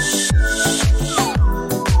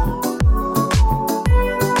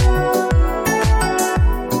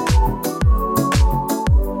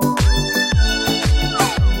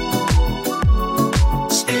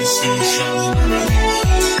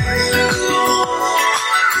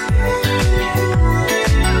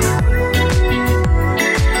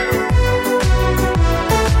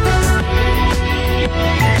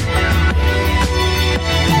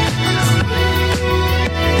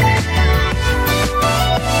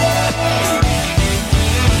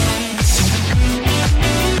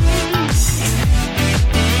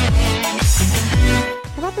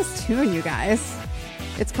 You guys.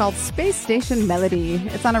 It's called Space Station Melody.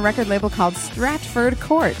 It's on a record label called Stratford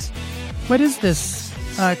Court. What is this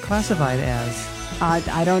classified as?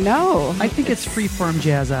 I don't know. I think it's Freeform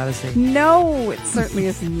Jazz Odyssey. No, it certainly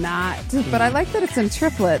is not. But I like that it's in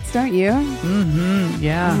triplets, don't you? Mm-hmm,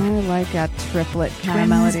 yeah. I like a triplet kind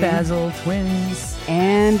Twins, of melody. Basil, twins.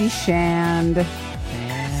 Andy Shand.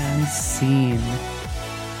 And scene.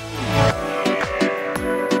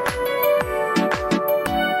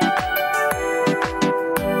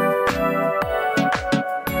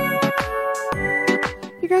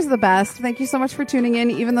 The best. Thank you so much for tuning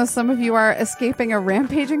in, even though some of you are escaping a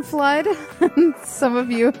rampaging flood. Some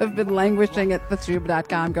of you have been languishing at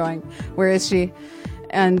thetube.com going, where is she?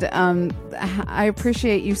 And I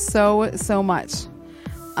appreciate you so much.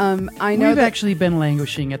 I know we've actually been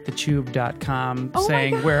languishing at thetube.com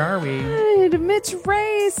saying, where are we? Mitch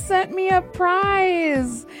Ray sent me a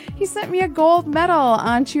prize. He sent me a gold medal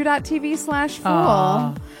on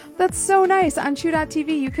chew.tv/Phoole. That's so nice. On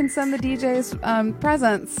chew.tv, you can send the DJs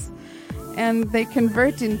presents, and they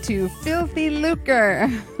convert into filthy lucre,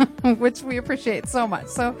 which we appreciate so much.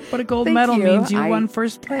 So, but a gold medal means you won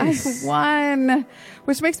first place. I won,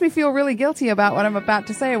 which makes me feel really guilty about what I'm about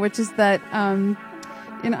to say, which is that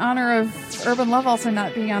in honor of Urban Love also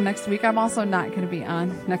not being on next week, I'm also not going to be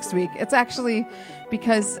on next week. It's actually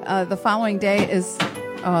because the following day is...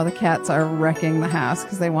 Oh, the cats are wrecking the house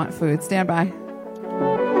because they want food. Stand by.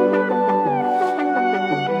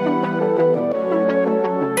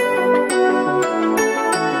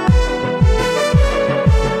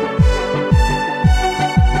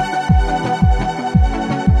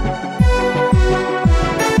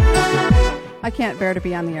 I can't bear to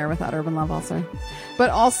be on the air without Urban Love also.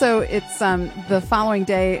 But also, it's the following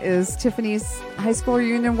day is Tiffany's high school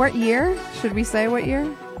reunion. What year? Should we say what year?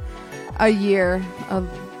 A year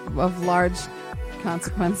of large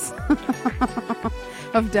consequence.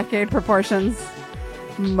 Of decade proportions.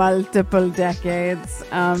 Multiple decades.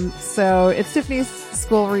 So it's Tiffany's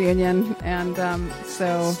school reunion, and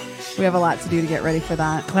so we have a lot to do to get ready for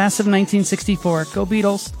that. Class of 1964. Go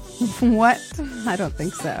Beatles. What? I don't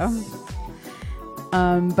think so.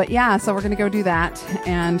 But yeah, so we're going to go do that.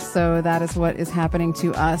 And so that is what is happening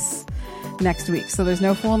to us next week. So there's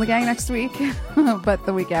no Phoole in the Gang next week, but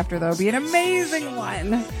the week after, though, will be an amazing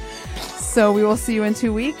one. So we will see you in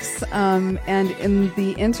 2 weeks. And in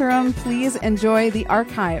the interim, please enjoy the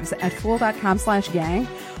archives at Phoole.com/gang.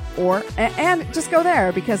 And just go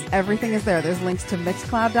there because everything is there. There's links to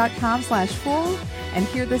Mixcloud.com/Phoole and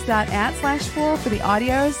HearThis.at/Phoole for the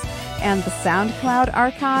audios. and the SoundCloud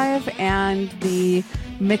archive and the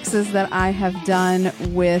mixes that I have done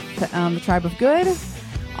with the Tribe of Good.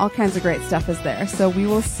 All kinds of great stuff is there. So we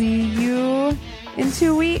will see you in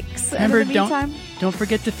 2 weeks. Remember, and in the meantime, don't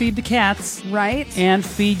forget to feed the cats. Right. And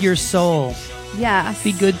feed your soul. Yes.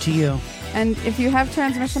 Be good to you. And if you have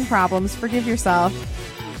transmission problems, forgive yourself.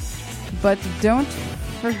 But don't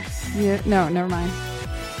forget... No, never mind.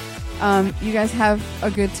 You guys have a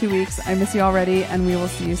good 2 weeks. I miss you already, and we will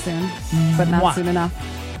see you soon. But not soon enough.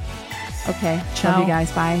 Okay. Ciao. Love you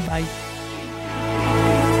guys. Bye. Bye.